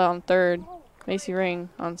 Charlotte Dulett on third, Macy Ring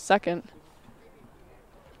on second.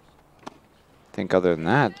 I think other than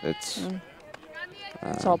that, it's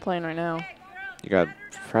It's all playing right now. you got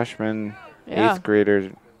freshmen, Yeah. 8th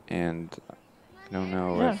graders, and I don't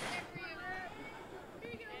know Yeah. if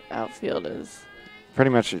Outfield is, pretty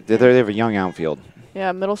much they have a young outfield.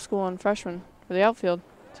 yeah, middle school and freshman for the outfield.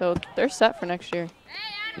 So they're set for next year.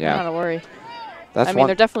 Yeah, Not to worry. that's I mean, one.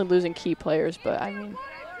 they're definitely losing key players, but I mean,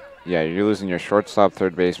 Yeah, you're losing your shortstop,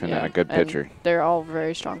 third baseman, yeah, and a good pitcher, they're all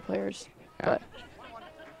very strong players. Yeah. But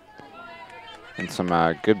and some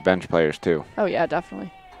good bench players too. oh yeah,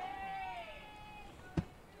 definitely.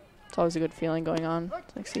 It's always a good feeling going on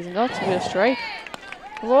next season. Oh, it's a good strike.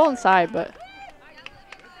 A little inside, but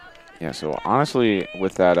Yeah, so honestly,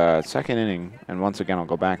 with that second inning, and once again, I'll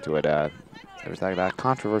go back to it, there was that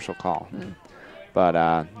controversial call. But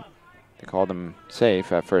they called him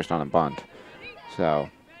safe at first on a bunt. So,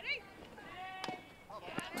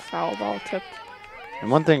 foul ball tipped. and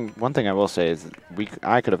one thing I will say is that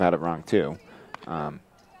I could have had it wrong too. But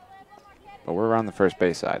we're on the first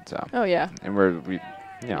base side, so. Oh yeah, And we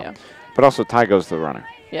you know. yeah, But also, tie goes to the runner.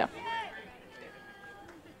 yeah.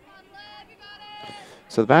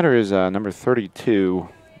 So the batter is number 32,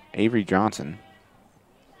 Avery Johnson.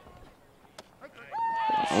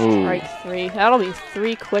 Ooh. Strike 3. That'll be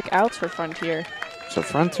 3 quick outs for Frontier. So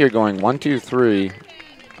Frontier going 1, 2, 3.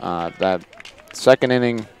 That second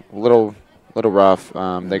inning, little rough.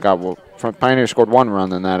 They got Pioneer scored 1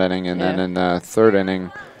 run in that inning, and then Yeah. in the third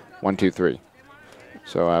inning, 1, 2, 3.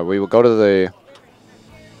 So we will go to the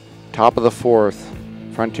top of the 4th.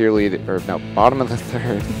 Frontier lead, or no, bottom of the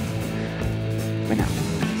 3rd. Wait, no,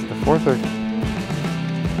 is it the 4th or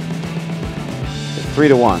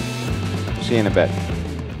 3-1? See you in a bit.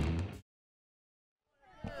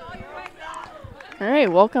 All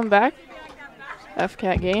right, welcome back.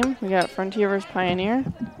 FCAT game. We got Frontier versus Pioneer.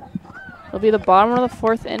 It'll be the bottom of the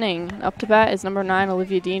 4th inning. Up to bat is number 9,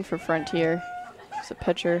 Olivia Dean for Frontier. She's a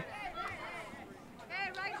pitcher.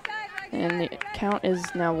 And the count is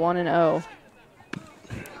now 1-0.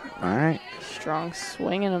 All right. Strong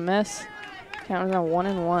swing and a miss. Count is now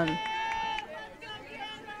 1-1.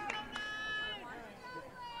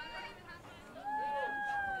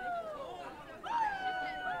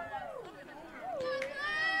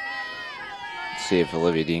 Let's see if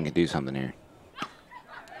Olivia Dean can do something here.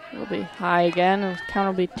 It'll be high again. The count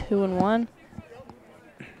will be 2-1.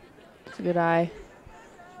 It's a good eye.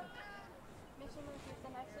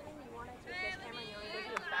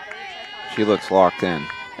 She looks locked in.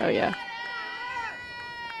 Oh, yeah.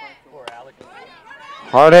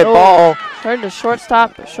 Hard hit Oh. ball, Heard the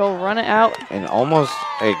shortstop, but she'll run it out. and almost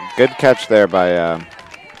a good catch there by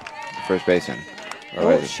first baseman.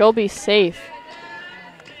 Oh, she'll be safe.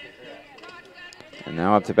 And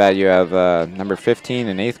now up to bat, you have number 15,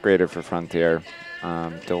 an 8th grader for Frontier,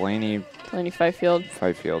 Delaney Delaney Fifield.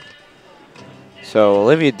 Fifield. So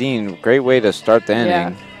Olivia Dean, great way to start the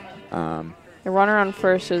inning. The runner on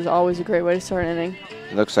first is always a great way to start an inning.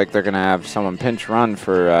 It looks like they're going to have someone pinch run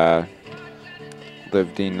for Liv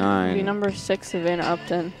It'll be D9. number 6, Savannah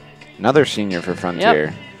Upton. Another senior for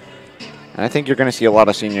Frontier. And I think you're going to see a lot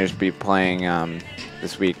of seniors be playing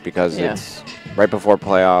this week because Yeah. it's right before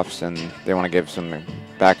playoffs, and they want to give some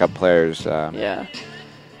backup players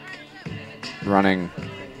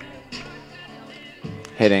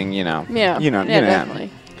hitting, you know. Yeah. You know, yeah,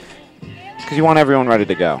 definitely. Because you want everyone ready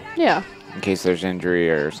to go Yeah. in case there's injury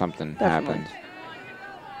or something Definitely. happens.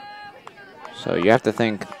 So you have to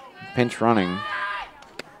think pinch running.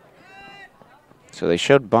 So they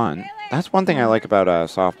should bunt. That's one thing I like about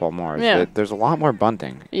softball more. Is Yeah. that there's a lot more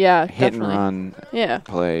bunting. Yeah, Hit definitely. and run Yeah.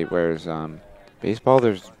 play, whereas baseball,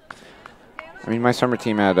 there's. I mean, my summer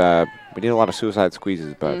team had we did a lot of suicide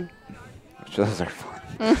squeezes, but those are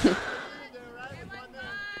fun.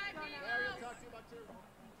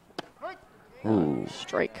 Ooh,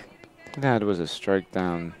 Strike. that was a strike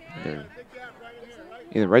down there.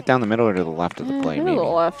 Either right down the middle or to the left of the plate, Maybe maybe. a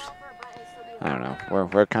little left. I don't know.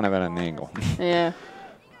 We're kind of at an angle. Yeah.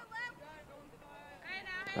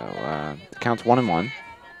 So it counts 1-1.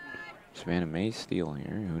 Savannah may steal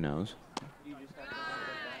here. Who knows?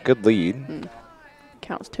 Good lead.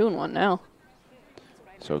 Counts 2-1 now.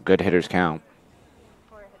 So good hitters count.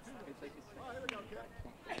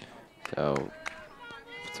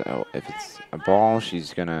 So if it's a ball,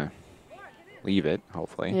 she's gonna leave it.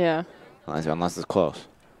 Hopefully. Yeah. Unless it's close.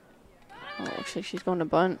 Oh, looks like she's going to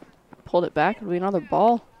bunt. Pulled it back. It'll be another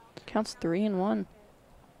ball. Counts 3-1.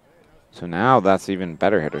 So now that's even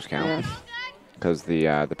better hitters count Yeah. because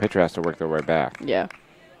the pitcher has to work their way back. Yeah.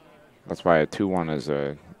 That's why a 2-1 is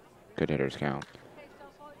a good hitters count,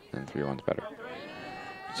 and 3-1's better.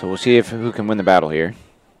 So we'll see who can win the battle here.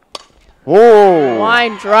 Whoa!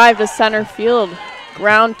 Line drive to center field.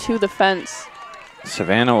 Ground to the fence.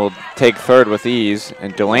 Savannah will take third with ease,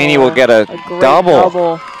 and Delaney will Yeah, get a great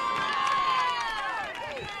double.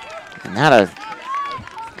 And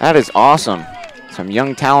that is awesome. Some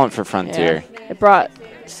young talent for Frontier. Yeah. It brought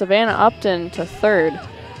Savannah Upton to third.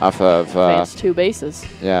 Off of Advanced 2 bases.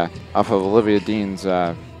 off of Olivia Dean's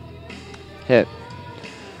hit.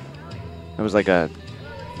 It was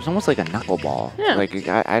almost like a knuckleball. Yeah. Like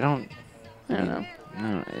I don't know.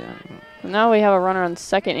 No, yeah. Now we have a runner on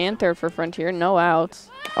second and third for Frontier. No outs.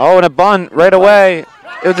 Oh, and a bunt right away.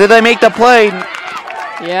 Did they make the play?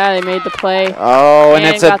 Yeah, they made the play. Oh, and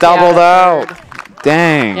it's a got the doubled out out. at third.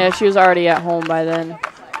 Dang. Yeah, she was already at home by then.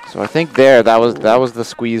 So I think that was the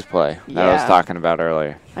squeeze play that I was Yeah. talking about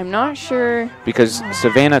earlier. I'm not sure. Because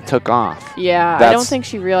Savannah took off. Yeah, I That's- don't think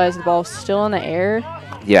she realized the ball was still in the air.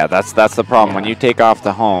 Yeah, that's the problem. When you take off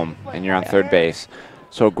the home and you're on third base.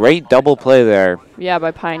 So great double play there. Yeah,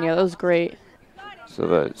 by Pioneer. That was great. So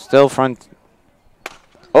the still front.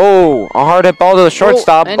 Oh, a hard hit ball to the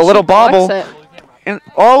shortstop. And A little she collects bobble. it. And,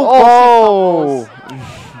 she oh,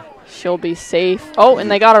 She'll be safe. Oh,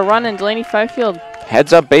 and they got a run in Delaney Fifield.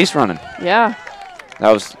 heads up base running. Yeah.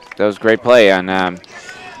 That was great play. And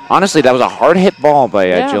honestly, that was a hard hit ball by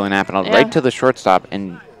Yeah. Jillian Aspinall Yeah. right to the shortstop.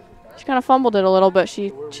 And She kind of fumbled it a little, but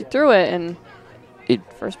she threw it, and it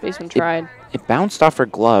first baseman tried. it bounced off her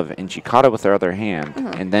glove, and she caught it with her other hand.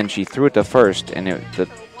 And then she threw it to first, and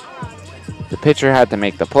the pitcher had to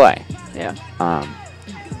make the play. Yeah.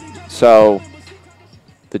 So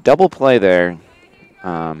the double play there,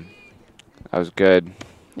 that was good.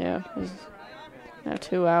 Yeah. It was, now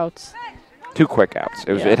 2 outs. 2 quick outs.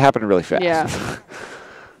 Yeah. It happened really fast. Yeah.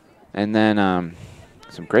 And then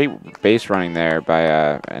some great base running there by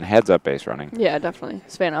and heads up base running. Yeah, definitely.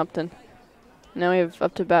 Savannah Upton. Now we have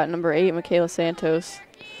up to bat number 8, Michaela Santos.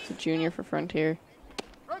 She's a junior for Frontier.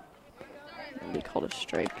 It'll be called a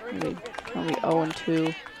strike. It'll be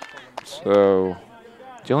 0-2. So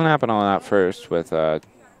Jillian Aspinall out first with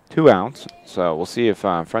 2 outs. So we'll see if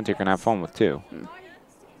Frontier can have fun with 2.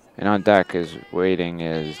 And on deck is waiting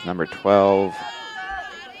is number 12,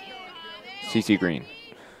 CC Green.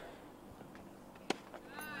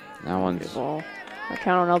 That Good one's ball. I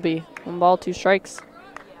count on LB. 1 ball, 2 strikes.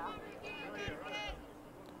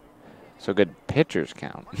 so good pitchers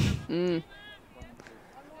count. Mm.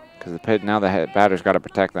 Because now the batter's got to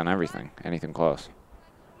protect on everything, anything close.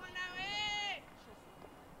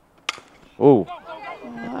 Ooh,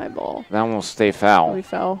 High ball. that one will stay foul. We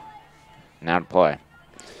fell. Now to play.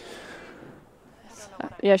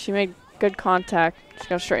 Yeah, she made good contact. Just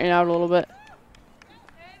got to straighten it out a little bit.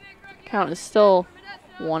 Count is still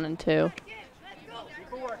 1-2.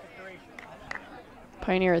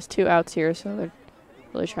 Pioneer has 2 outs here, so they're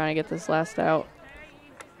really trying to get this last out.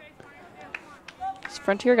 This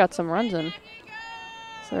Frontier got some runs in.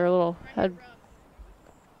 So they're a little head.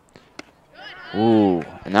 Ooh,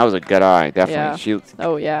 and that was a good eye, definitely. Yeah.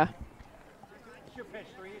 Oh, yeah.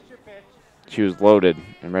 She was loaded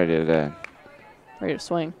and ready to, Ready to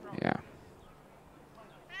swing. yeah.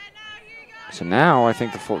 So now I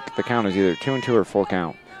think the count is either 2-2 or full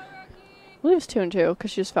count. I believe it's 2-2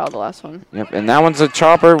 because she just fouled the last one. Yep, and that one's a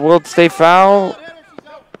chopper. Will it stay foul?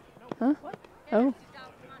 Oh. Oh,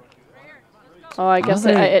 Oh, I guess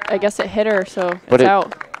I guess it hit her, so But it's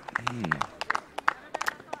out.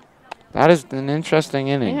 That is an interesting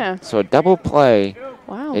inning. Yeah. So a double play,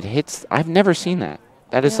 Wow. it hits. I've never seen that.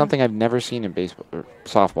 That is Yeah. something I've never seen in baseball, or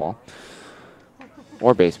softball,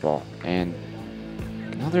 or baseball. And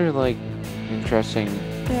another like interesting.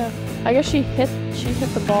 Yeah. I guess she hit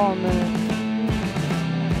the ball and then it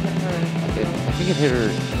hit her. I think it hit her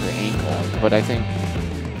ankle, but I think.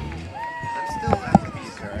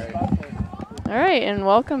 All right, and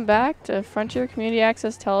welcome back to Frontier Community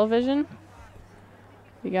Access Television.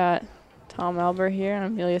 We got Tom Albert here and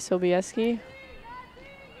Amelia Sobieski.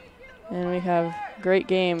 And we have a great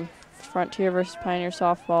game, Frontier versus Pioneer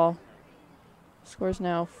softball. Score's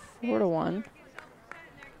now 4-1.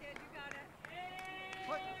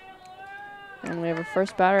 And we have a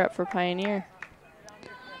first batter up for Pioneer.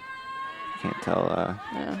 Can't tell.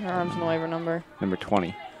 Yeah, her arm's in the waiver number. Number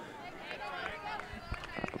 20.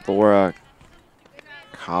 Laura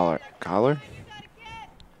Collar?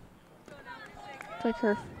 It's like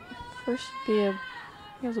her first he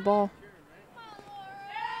has a ball.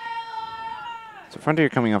 So Frontier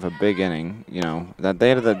coming off a big inning, you know, that they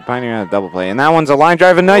had the Pioneer had a double play, and that one's a line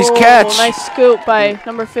drive, a nice catch. Nice scoop by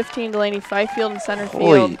number 15 Delaney Fifield in center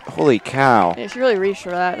field. Holy cow! Yeah, she really reached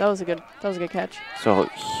for that. That was a good catch. So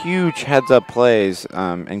huge heads-up plays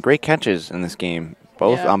and great catches in this game,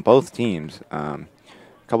 on both teams. A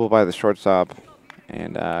couple by the shortstop,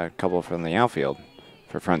 and a couple from the outfield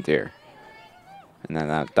for Frontier, and then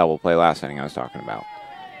that double play last inning I was talking about.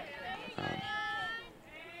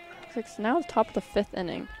 Now it's top of the 5th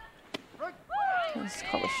inning. This is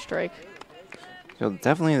called a strike. So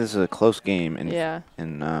definitely this is a close game. And yeah.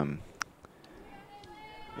 And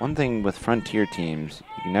one thing with Frontier teams,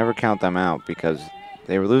 you can never count them out because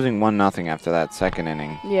they were losing 1-0 after that second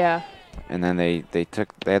inning. Yeah. And then they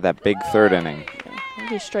had that big third inning. Okay.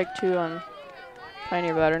 Maybe strike 2 on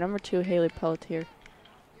Pioneer batter. Number 2, Haley Pelletier.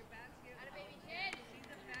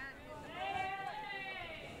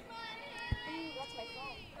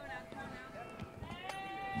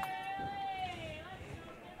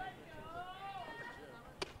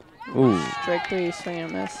 Ooh. Strike 3, swing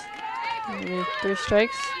and a miss. Maybe 3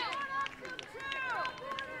 strikes.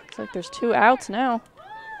 Looks like there's 2 outs now.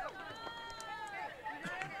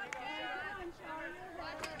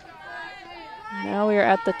 Now we are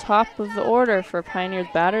at the top of the order for Pioneer's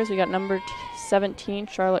batters. We got number 17,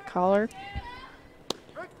 Charlotte Collar.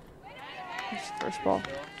 First ball.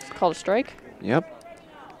 It's called a strike. Yep.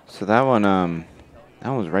 So that one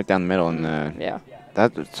was right down the middle, and yeah.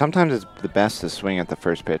 That sometimes it's the best to swing at the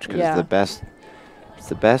first pitch because it's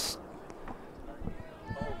the best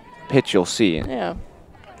pitch you'll see. Yeah.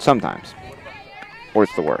 Sometimes, or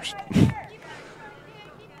it's the worst.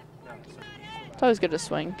 It's always good to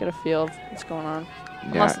swing, get a feel of what's going on.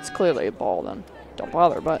 Yeah. Unless it's clearly a ball, then don't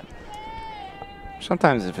bother. But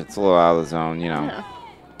sometimes if it's a little out of the zone, you know. Yeah.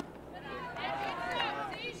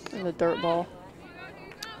 And the dirt ball.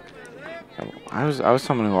 I was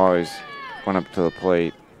someone who always went up to the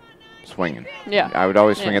plate swinging. Yeah. I would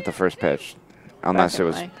always swing at the first pitch, unless it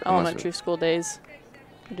was elementary school days.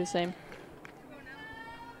 I do the same.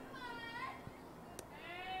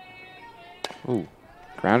 Ooh,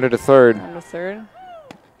 grounded to third. Ground to third.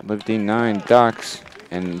 Liberty 9 ducks,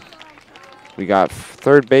 and we got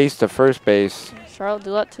third base to first base. Charlotte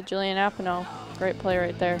Dulett to Jillian Apineau. Great play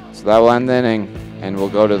right there. So that will end the inning, and we'll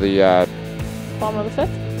go to the bottom of the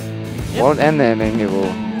 5th. Yep. Won't end the inning. It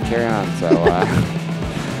will carry on. So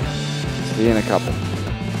see you in a couple.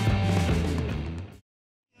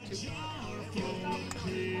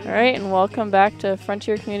 All right, and welcome back to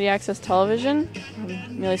Frontier Community Access Television. I'm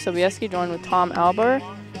Amelia Sobieski, joined with Tom Albert,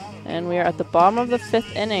 and we are at the bottom of the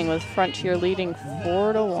 5th inning with Frontier leading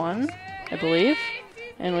 4-1, I believe.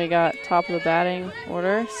 And we got top of the batting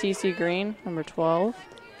order, CeCe Green, number 12.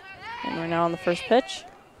 And we're now on the first pitch.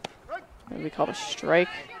 It'll be called a strike.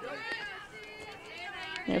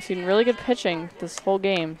 I've seen really good pitching this whole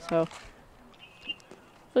game, so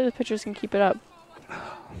hopefully the pitchers can keep it up.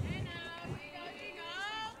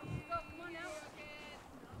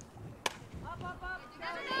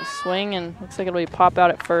 Swing, and looks like it'll be pop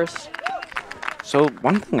out at first. So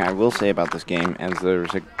one thing I will say about this game is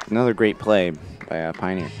there's another great play by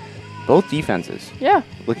Pioneer. Both defenses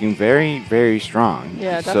looking very, very strong.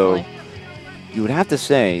 Yeah, definitely. So you would have to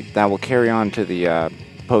say that will carry on to the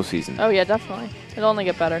postseason. Oh, yeah, definitely. It'll only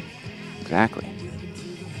get better. Exactly.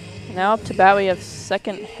 Now up to bat, we have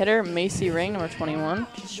second hitter, Macy Ring, number 21.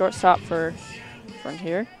 She's shortstop for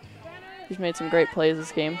Frontier. She's made some great plays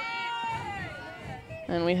this game.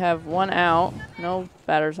 And we have 1 out. No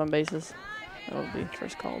batters on bases. That will be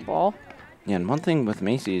first call ball. Yeah, and one thing with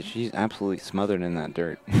Macy is she's absolutely smothered in that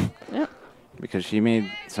dirt. Yep. Because she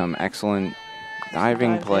made some excellent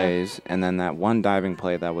diving Dives, yeah. plays, and then that one diving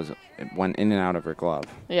play that it went in and out of her glove.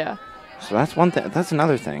 Yeah. So that's one thing. That's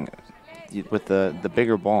another thing with the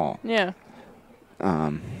bigger ball. Yeah.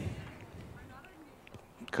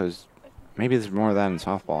 Because maybe there's more of that in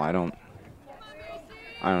softball. I don't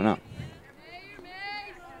know.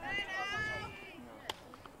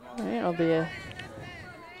 All right, it'll be the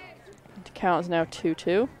count is now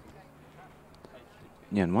 2-2.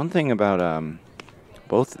 Yeah, and one thing about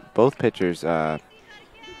both pitchers, number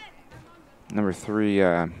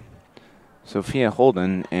 3, Sophia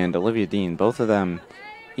Holden and Olivia Dean, both of them,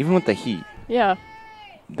 even with the heat, Yeah,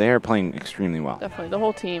 they are playing extremely well. definitely. The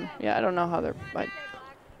whole team. Yeah, I don't know how they're.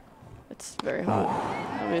 It's very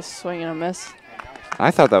hot. Maybe a swing and a miss. I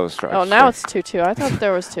thought that was strike. Oh, now it's 2-2. I thought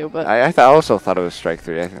there was 2, but I also thought it was strike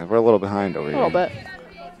 3. We're a little behind over a here. little bit.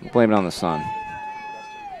 Blame it on the sun.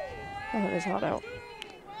 Oh, it is hot out.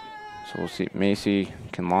 So we'll see. Macy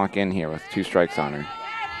can lock in here with 2 strikes on her.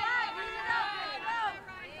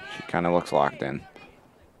 She kind of looks locked in.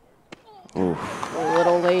 Oof. A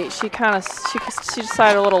little late. She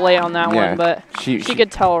decided a little late on that Yeah, one, but she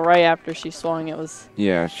could tell right after she swung it was.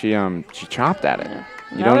 Yeah, she chopped at it. Yeah.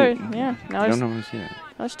 You Now don't. there- yeah. Now You there's, don't normally see that.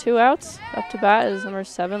 there's 2 outs. Up to bat is number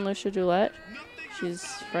 7, Lucia Dulett. She's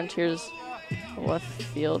Frontier's left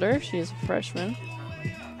fielder. She's a freshman.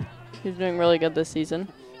 She's doing really good this season.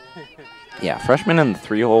 Yeah, freshman in the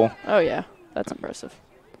 3-hole. Oh yeah, that's impressive.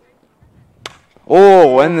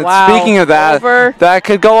 Oh, and Wow. speaking of that, Over. that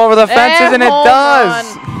could go over the fences, and it home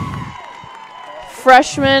does. run.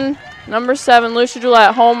 Freshman number 7, Lucia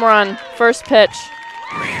Dulett, home run, first pitch.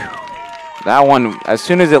 That one, as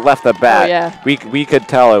soon as it left the bat, yeah. we could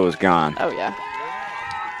tell it was gone. Oh yeah,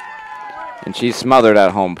 And she's smothered at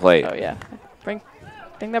home plate. oh yeah. I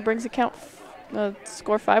think that brings the count.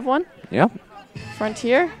 Score 5-1. Yep.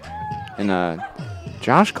 Frontier. And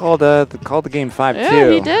Josh called the game 5-2.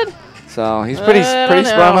 Yeah, he did. So he's pretty I don't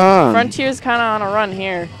spot know. on. Frontier's kind of on a run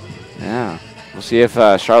here. Yeah. We'll see if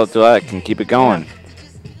Charlotte Dulett can keep it going.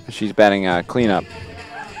 She's batting cleanup.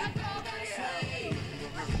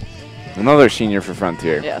 Another senior for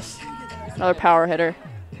Frontier. Yes, another power hitter.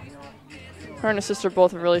 Her and her sister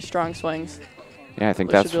both have really strong swings. Yeah, I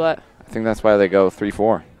think Lucia that's Dulett. why they go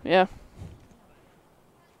 3-4. Yeah.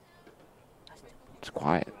 It's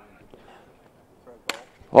quiet.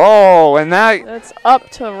 Oh, and That's up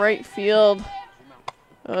to right field.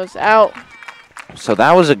 It was out. so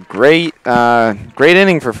that was a great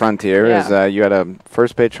inning for Frontier. Yeah. As you had a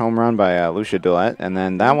first pitch home run by Lucia Dulett, and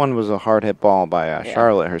then that one was a hard hit ball by Yeah.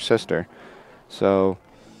 Charlotte, her sister. So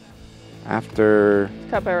after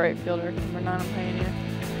Cut by right fielder, number 9 on Pioneer.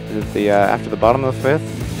 is it after the bottom of the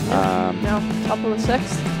 5th, Now, top of the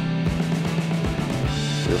 6th.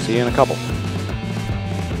 we'll see you in a couple.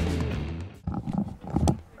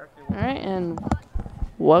 All right, and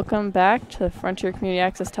welcome back to Frontier Community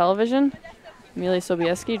Access Television. Amelia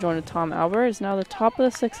Sobieski, joined with Tom Albert, is now the top of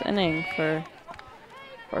the 6th inning for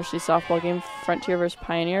varsity softball game Frontier versus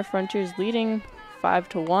Pioneer. Frontier's leading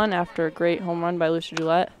 5-1 after a great home run by Lucia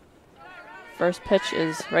Dulett. First pitch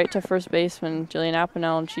is right to first baseman Jillian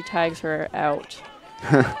Apanel, and she tags her out.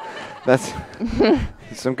 That's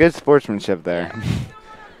some good sportsmanship there.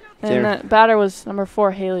 And the batter was number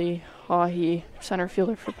 4, Haley Hawhey, center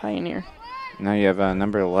fielder for Pioneer. Now you have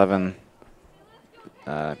number 11,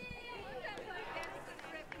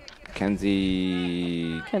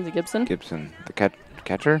 Kenzie Gibson. Gibson, the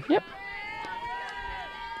catcher. Yep.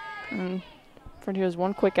 And Frontier has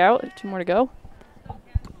 1 quick out, 2 more to go.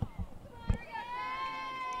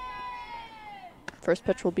 First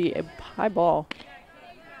pitch will be a high ball.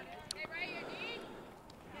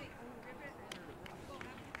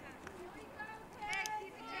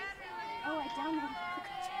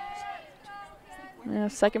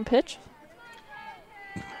 Second pitch.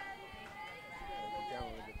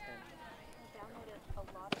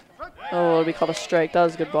 Oh, it'll be called a strike. That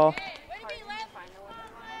was a good ball.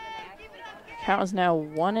 Count is now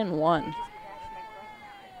 1-1.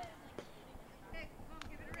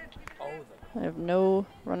 I have no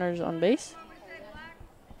runners on base.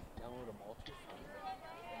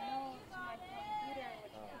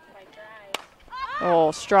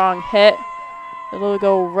 Oh, strong hit. It'll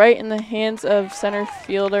go right in the hands of center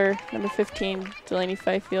fielder, number 15, Delaney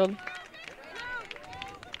Fifield.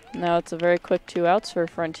 Now it's a very quick 2 outs for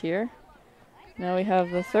Frontier. Now we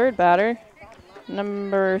have the third batter,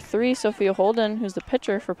 number 3, Sophia Holden, who's the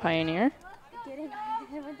pitcher for Pioneer.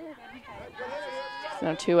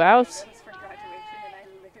 Now 2 outs.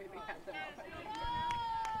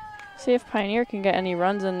 See if Pioneer can get any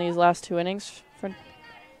runs in these last 2 innings.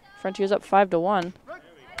 Frontier's up 5-1.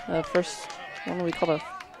 The first one we call a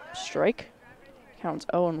strike. Counts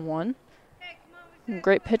 0-1.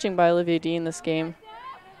 Great pitching by Olivia Dean this game.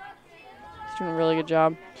 He's doing a really good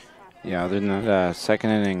job. Yeah, other than that second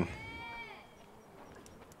inning,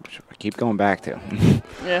 which I keep going back to.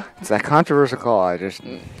 Yeah. It's that controversial call. I just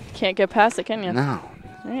Can't get past it, can you? no.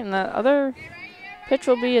 All right, and that other pitch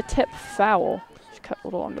will be a tip foul. Just cut a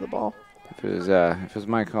little under the ball. If it was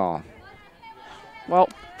my call. Well,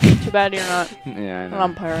 too bad you're not Yeah, I an know.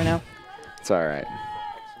 umpire right now. It's all right.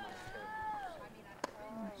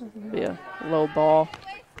 It'll be a low ball.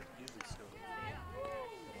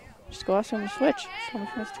 Just go ask him to switch. Someone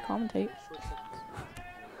wants to commentate.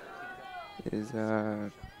 Is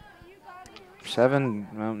 7?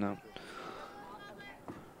 No.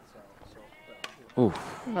 Ooh.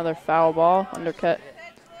 Another foul ball, undercut.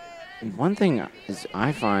 One thing is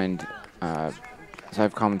I find, as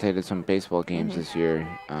I've commentated some baseball games this year,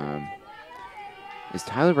 is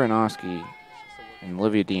Tyler Bronowski and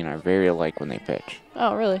Olivia Dean are very alike when they pitch.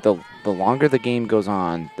 Oh, really? The longer the game goes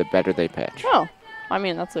on, the better they pitch. Oh, I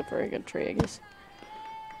mean, that's a very good tree, I guess.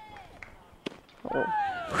 Oh.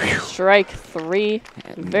 Strike 3.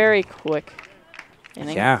 Very quick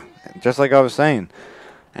inning. Yeah, just like I was saying.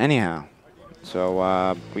 Anyhow,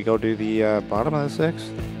 so we go to the bottom of the 6th.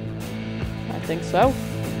 I think so.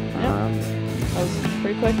 Yeah, that was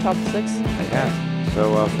pretty quick. Top 6. Yeah.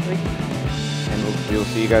 So, 3. and we'll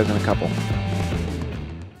see you guys in a couple.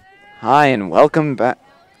 Hi, and welcome back.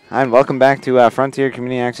 Hi, and welcome back to Frontier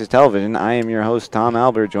Community Access Television. I am your host, Tom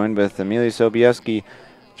Albert, joined with Amelia Sobieski,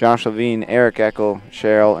 Josh Levine, Eric Eckel,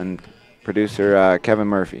 Cheryl, and producer Kevin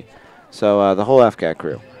Murphy. So the whole FCAT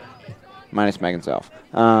crew, minus Megan Self.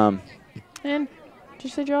 And did you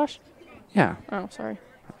say Josh? Yeah, Oh, sorry.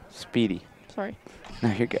 speedy. Sorry.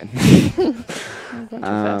 No, you're good. I'm going too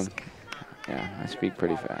fast. Yeah, I speak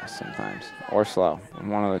pretty fast sometimes, or slow.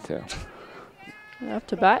 One of the two. Up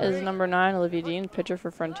to bat is number 9, Olivia Dean, pitcher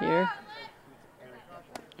for Frontier.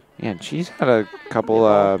 Yeah, she's had a couple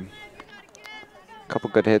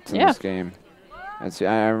good hits in Yeah. this game.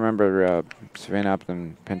 I remember Savannah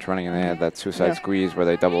Upton pinch running, and they had that suicide squeeze where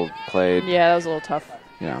they double played. Yeah, that was a little tough.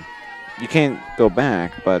 Yeah, you can't go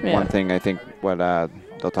back. But Yeah. one thing I think what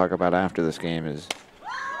they'll talk about after this game is,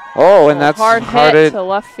 and that's hard hard hit to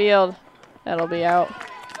left field. That'll be out.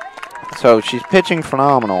 So she's pitching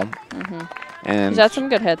phenomenal, and She's had some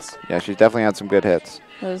good hits. yeah, she's definitely had some good hits.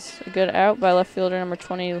 It was a good out by left fielder number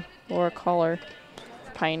 20, Laura Collar,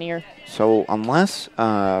 Pioneer. So unless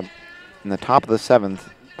in the top of the 7th,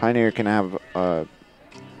 Pioneer can have a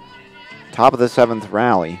top of the 7th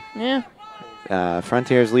rally. Yeah.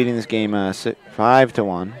 Frontier is leading this game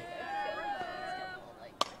 5-1.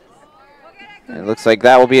 It looks like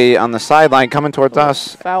that will be on the sideline coming towards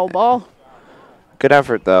us. Foul ball. Good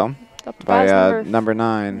effort though Up to by bat's number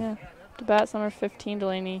 9. Yeah. Up to bat's number 15,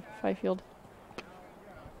 Delaney Fifield.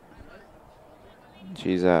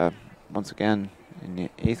 She's once again in the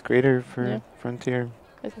 8th grader for Frontier.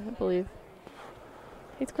 I believe.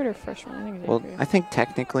 8th grader freshman. I think it's 8th Well, grade. I think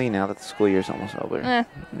technically now that the school year's almost over.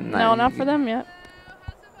 No, not for them yet.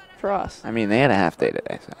 For us. I mean, they had a half day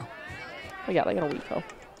today, so. We got like a week though.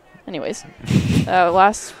 Anyways,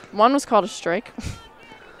 last one was called a strike.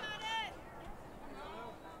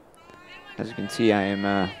 As you can see,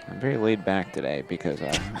 I'm very laid back today because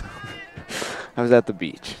I was at the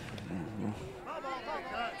beach.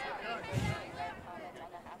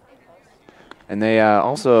 And they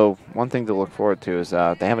also, one thing to look forward to is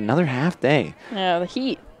they have another half day. Yeah, the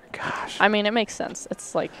heat. Gosh. I mean, it makes sense.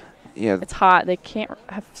 It's like, Yeah. it's hot. They can't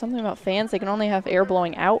have something about fans. They can only have air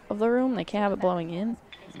blowing out of the room. They can't have it blowing in.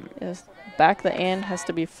 It's back of the end has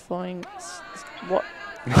to be flowing. What?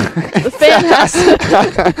 The fan has to.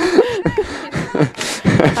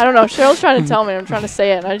 I don't know. Cheryl's trying to tell me. I'm trying to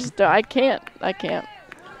say it, and I can't.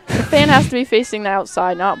 The fan has to be facing the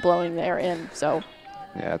outside, not blowing the air in. So.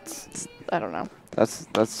 Yeah, I don't know. that's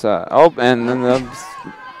and then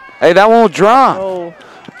hey, that won't draw. Oh.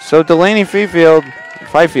 So Delaney Fifield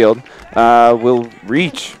will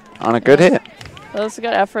reach on a good hit. That was a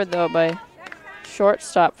good effort though by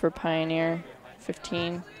shortstop for Pioneer,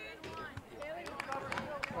 15.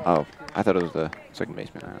 Oh, I thought it was the second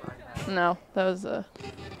baseman. I don't know. No, that was a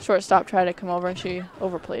shortstop tried to come over and she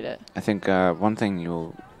overplayed it. I think one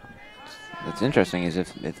thing that's interesting is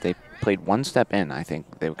if they played one step in, I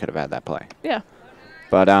think they could have had that play. Yeah.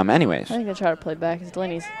 But anyways. I think they try to play back because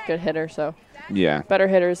Delaney's a good hitter, so Yeah. better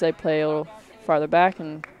hitters they play a little farther back,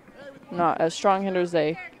 and not as strong hitters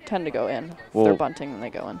they tend to go in. If Well- they're bunting, then they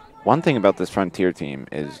go in. one thing about this Frontier team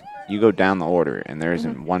is you go down the order and there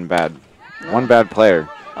isn't one bad player.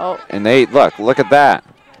 Oh. And look at that.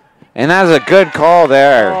 And that's a good call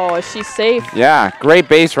there. Oh, is she safe? Yeah, great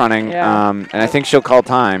base running. Yeah. And I think she'll call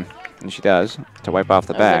time, and she does, to wipe off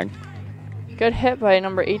the bag. Good hit by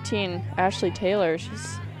number 18, Ashley Taylor.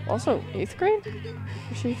 She's also 8th grade? Or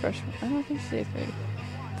is she freshman? I don't think she's 8th grade.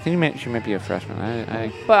 I think she might be a freshman.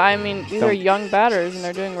 But I mean, these are young batters, and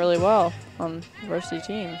they're doing really well on the varsity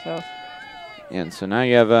team. So. Yeah, and so now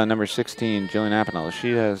you have number 16, Jillian Apenel. Is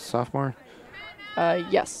she a sophomore?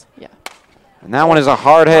 Yes. Yeah. And that one is a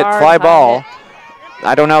hard hit, fly ball. Hit.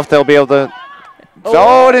 I don't know if they'll be able to.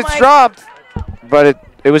 Oh, it's dropped. But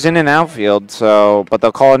it was in an outfield, but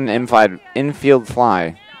they'll call it an infield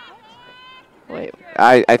fly. Wait.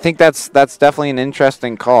 I think that's definitely an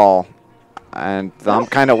interesting call. And the ump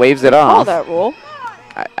kind of waves it off. Call that rule.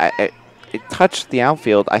 It touched the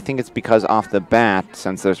outfield. I think it's because off the bat,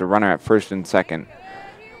 since there's a runner at first and second.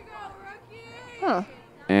 Huh.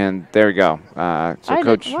 And there we go. So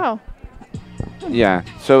coach. Wow. Yeah.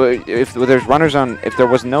 So if there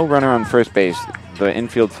was no runner on first base, the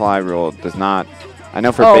infield fly rule does not. I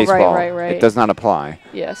know for baseball, right. it does not apply.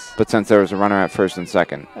 Yes. But since there was a runner at first and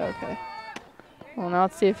second. Okay. Well, now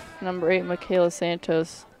let's see if number 8, Michaela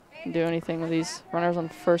Santos, can do anything with these runners on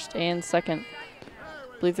first and second.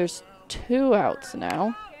 I believe there's 2 outs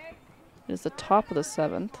now. It is the top of the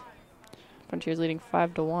 7th. Frontier's leading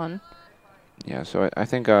 5-1. Yeah. So I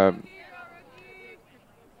think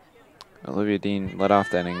Olivia Dean led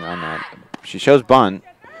off the inning on that. She shows bunt.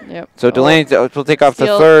 Yep. So Delaney will take off to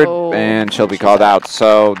third, and she'll be called out.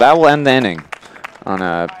 So that will end the inning on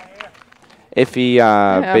a iffy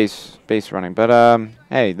base running. But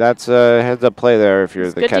hey, that's a heads-up play there if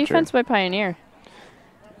you're the catcher. Good defense by Pioneer.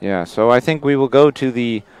 Yeah. So I think we will go to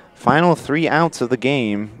the final 3 outs of the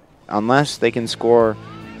game, unless they can score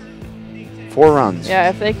 4 runs. Yeah.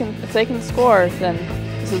 If they can score, then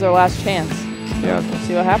this is their last chance. Yeah. We'll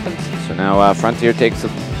see what happens. So now Frontier takes the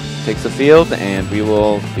field, and we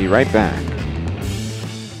will be right back.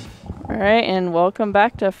 All right, and welcome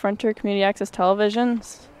back to Frontier Community Access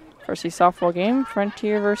Television's varsity softball game,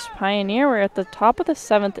 Frontier versus Pioneer. We're at the top of the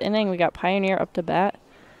 7th inning. We got Pioneer up to bat.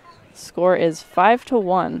 Score is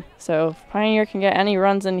 5-1. So if Pioneer can get any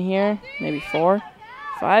runs in here, maybe 4,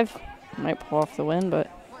 5, might pull off the win, but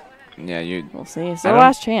yeah, we'll see. It's their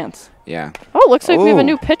last chance. Yeah. Oh, looks like we have a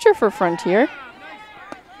new pitcher for Frontier.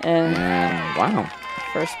 And wow.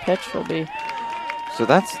 First pitch will be. So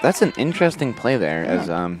that's an interesting play there, as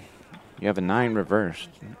you have a 9 reversed.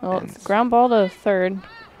 Well, it's ground ball to third,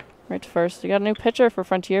 right to first. You got a new pitcher for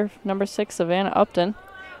Frontier, number 6, Savannah Upton.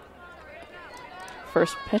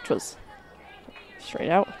 First pitch was straight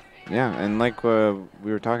out. Yeah, and like we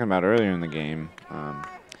were talking about earlier in the game,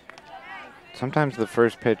 sometimes the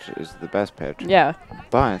first pitch is the best pitch. Yeah.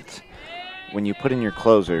 But when you put in your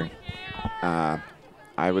closer,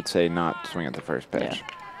 I would say not swing at the first pitch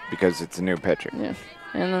because it's a new pitcher. Yeah.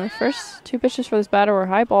 And then the first 2 pitches for this batter were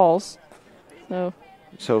high balls. So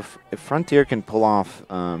if Frontier can pull off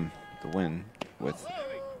the win with...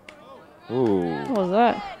 Ooh. What was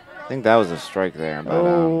that? I think that was a strike there.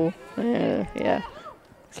 But, yeah.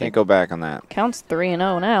 Can't go back on that. Counts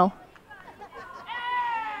 3-0 now.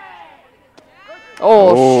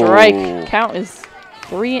 Oh, strike. Count is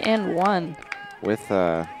 3-1. With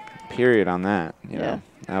a period on that. You know,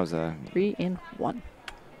 that was a 3-1.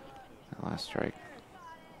 Last strike.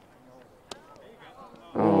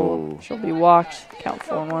 Oh, she'll be walked. Count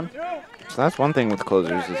 4-1. So that's one thing with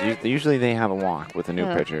closers is usually they have a walk with a new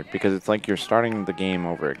pitcher because it's like you're starting the game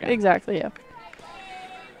over again. Exactly. Yeah.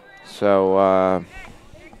 So.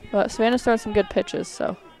 But Savannah started some good pitches,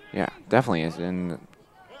 so. Yeah, definitely is, and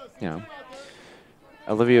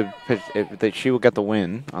Olivia pitched, she will get the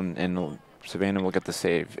win, and Savannah will get the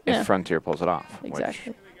save if Frontier pulls it off.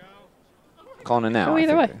 Exactly. Calling it now.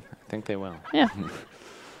 Either way. I think they will. Yeah.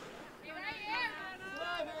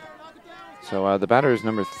 So the batter is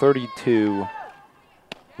number 32.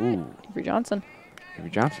 Ooh. Avery Johnson. Avery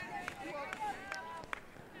Johnson.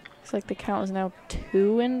 Looks like the count is now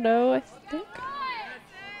 2-0, I think.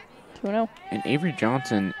 2-0. And Avery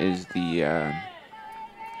Johnson is the.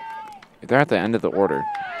 They're at the end of the order.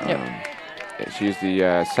 Yep. She's the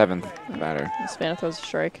 7th batter. Savannah throws a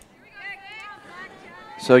strike.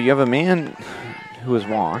 So you have a man who was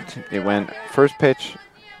walked. It went first pitch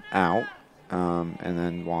out, and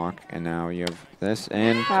then walk, and now you have this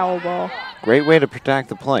and foul ball. Great way to protect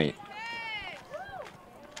the plate.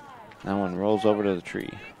 That one rolls over to the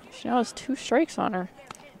tree. She now has 2 strikes on her.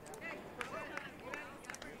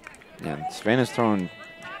 Yeah, Savannah's throwing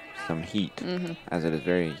some heat, as it is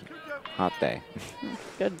very Hot day.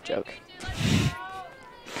 Good joke.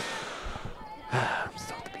 I'm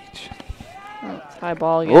still at the beach. Oh, it's high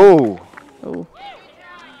ball again. Oh! Oh,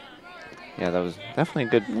 Yeah, that was definitely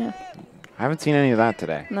good. yeah. I haven't seen any of that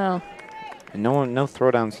today. No. And no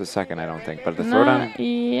throwdowns to second, I don't think. But the No, throwdown.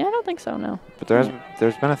 yeah, I don't think so, no. But there's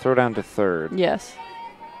been a throwdown to third. Yes.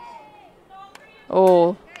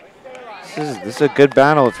 Oh, This is a good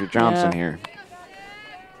battle if you're Johnson Yeah. here.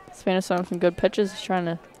 Spanish throwing some good pitches. He's trying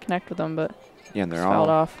to connect with them, but Yeah, and it's fouled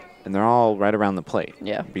off. they're all right around the plate.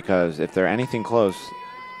 Yeah. Because if they're anything close,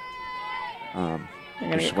 They're gonna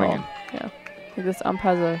you're get swinging. called. Yeah. I think this ump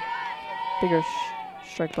has a bigger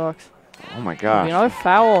strike box. Oh my Maybe gosh. another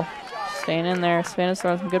foul. Staying in there. Spanish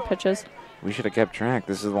throwing some good pitches. We should have kept track.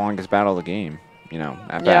 This is the longest battle of the game. You know,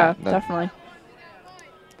 at Yeah, bat. definitely.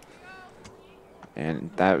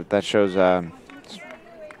 And that shows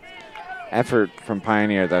effort from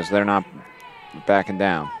Pioneer. They're not backing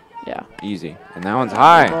down. Yeah. Easy. And that one's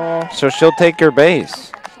high. Ball. So she'll take your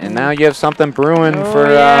base. And now you have something brewing Oh,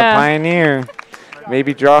 for yeah. Pioneer.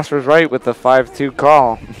 Maybe Josh was right with the 5-2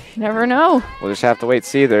 call. You never know. We'll just have to wait and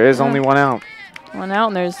see. There is Yeah. only one out. One out,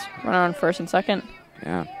 and there's runner on first and second.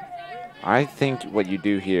 Yeah. I think what you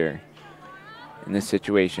do here in this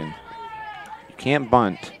situation, you can't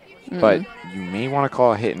bunt, but you may want to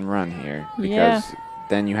call a hit and run here because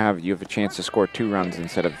then you have a chance to score 2 runs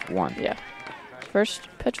instead of 1. Yeah. First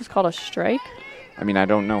pitch was called a strike. I mean, I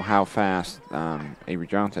don't know how fast Avery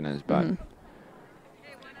Johnson is, but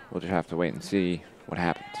we'll just have to wait and see what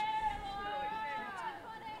happens.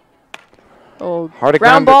 Oh, Hard to ground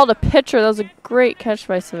ground it. ball to pitcher. That was a great catch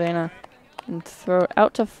by Savannah. And throw it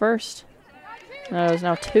out to first. No, there's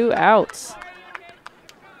now 2 outs.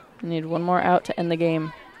 We need one more out to end the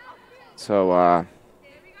game. So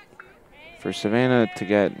for Savannah to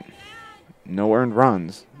get no earned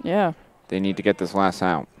runs, Yeah. they need to get this last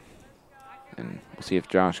out. And we'll see if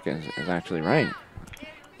Josh is actually right.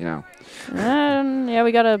 You know, And yeah,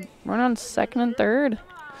 we got to run on second and third.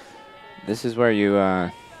 this is where you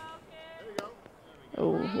Oh,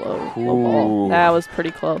 low ball. Ooh. That was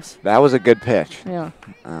pretty close. that was a good pitch. Yeah.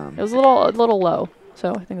 Um, It was a little low.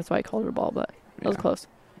 So I think that's why I called it a ball, but it was Yeah. close.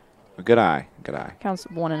 a good eye. Good eye. Counts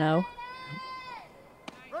 1-0.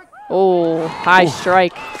 Oh, high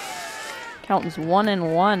strike. Counts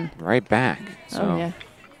 1-1. Right back. So, Oh, yeah.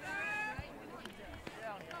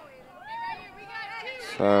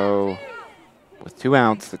 So with 2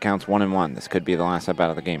 outs, the count's 1-1. This could be the last at bat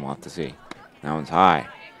of the game. We'll have to see. That one's high.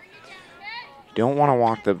 You don't want to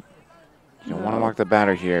walk the. You don't want to No. walk the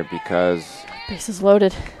batter here because, Bases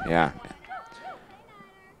loaded. yeah,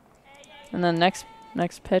 And then next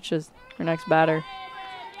pitch is your next batter.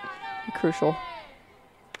 Crucial.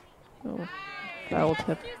 Oh, foul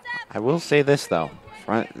tip. I will say this though,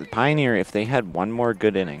 Pioneer, if they had one more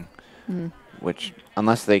good inning, Mhm. which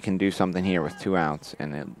unless they can do something here with 2 outs,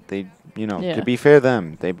 and they, Yeah. to be fair to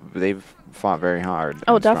them, they've fought very hard.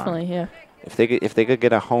 Oh, and strong. definitely, yeah. If they could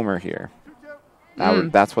get a homer here,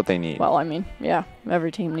 that's what they need. Well, I mean, yeah,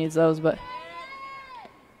 every team needs those, but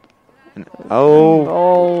And- oh,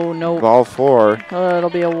 oh no, ball 4. it'll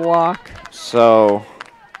be a walk. So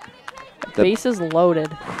the- Bases loaded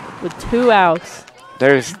with 2 outs.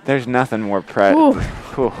 there's nothing more Ooh.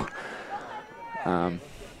 Whew.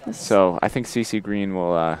 So I think CC Green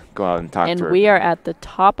will go out and talk to And her. we are at the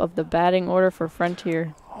top of the batting order for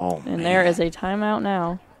Frontier. Oh, And man. there is a timeout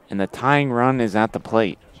now. And the tying run is at the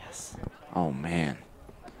plate. Yes. Oh man,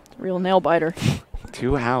 Real nail biter.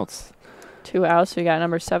 2 outs. 2 outs. We got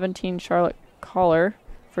number 17, Charlotte Caller,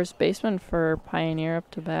 first baseman for Pioneer, up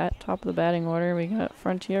to bat, top of the batting order. We got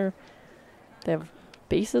Frontier. They have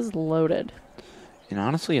bases loaded. And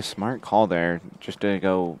honestly, a smart call there, just to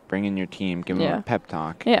go bring in your team, give them Yeah. a pep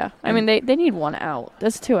talk. Yeah, I mean, they need 1 out.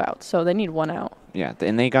 That's 2 outs, so they need 1 out. Yeah,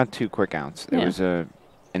 and they got 2 quick outs. There Yeah. was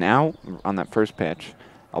an out on that first pitch,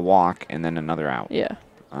 a walk, and then another out. Yeah.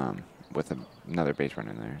 With another base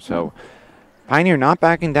runner there. So Pioneer not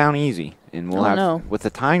backing down easy, and we'll Oh, have no. with the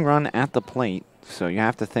tying run at the plate. So you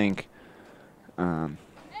have to think.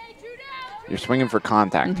 You're swinging for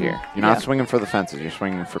contact here. You're not Yeah. swinging for the fences. You're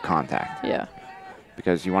swinging for contact Yeah.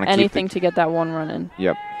 because you want to Anything keep to get that 1 run in.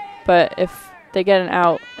 Yep. But if they get an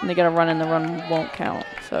out and they get a run in, the run won't count.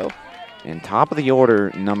 So, And top of the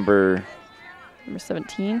order, number number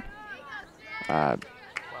 17.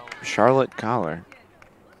 Charlotte Collar.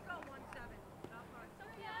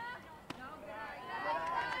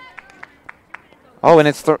 Oh, and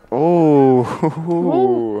it's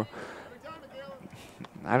Ooh.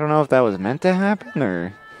 I don't know if that was meant to happen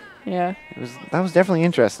or Yeah. that was definitely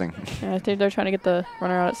interesting. Yeah, I think they're trying to get the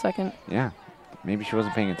runner out at second. Yeah. maybe she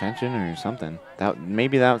wasn't paying attention or something.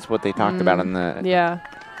 Maybe that's what they talked about in the Yeah.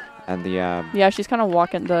 Yeah, she's kind of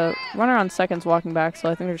walking. The runner on second's walking back, so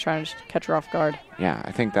I think they're trying to just catch her off guard. Yeah,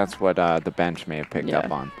 I think that's what the bench may have picked Yeah.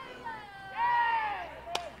 up on.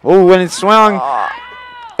 Oh, when it swung.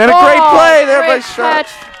 And a great play there by great Charlotte.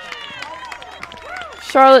 catch.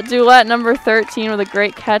 Charlotte Doulette, number 13, with a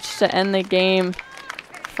great catch to end the game.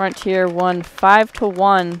 Frontier won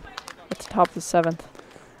 5-1 at the top of the 7th.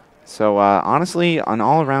 So, honestly, an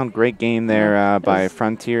all-around great game there by was-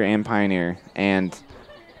 Frontier and Pioneer. And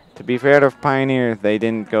to be fair to Pioneer, they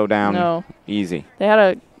didn't go down No, easy. they had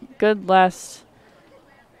a good last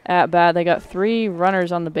at-bat. They got 3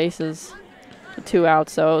 runners on the bases, 2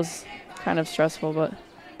 outs, so it was kind of stressful, but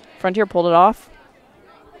Frontier pulled it off.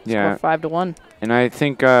 Yeah, Scored 5-1. and I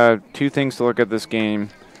think 2 things to look at this game,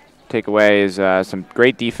 take away is some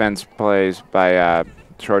great defense plays by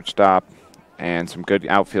shortstop and some good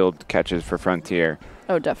outfield catches for Frontier.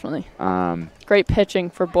 Oh, definitely. Um, Great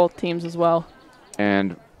pitching for both teams as well.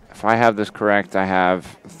 and if I have this correct, I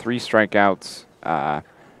have 3 strikeouts,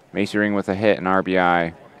 Macy Ring with a hit and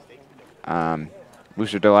RBI,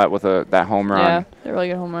 Lucia Dillette with that home run. Yeah, they really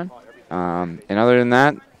good home run. And other than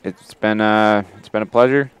that, it's been a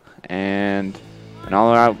pleasure and an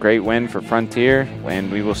all-out great win for Frontier,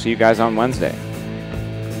 and we will see you guys on Wednesday.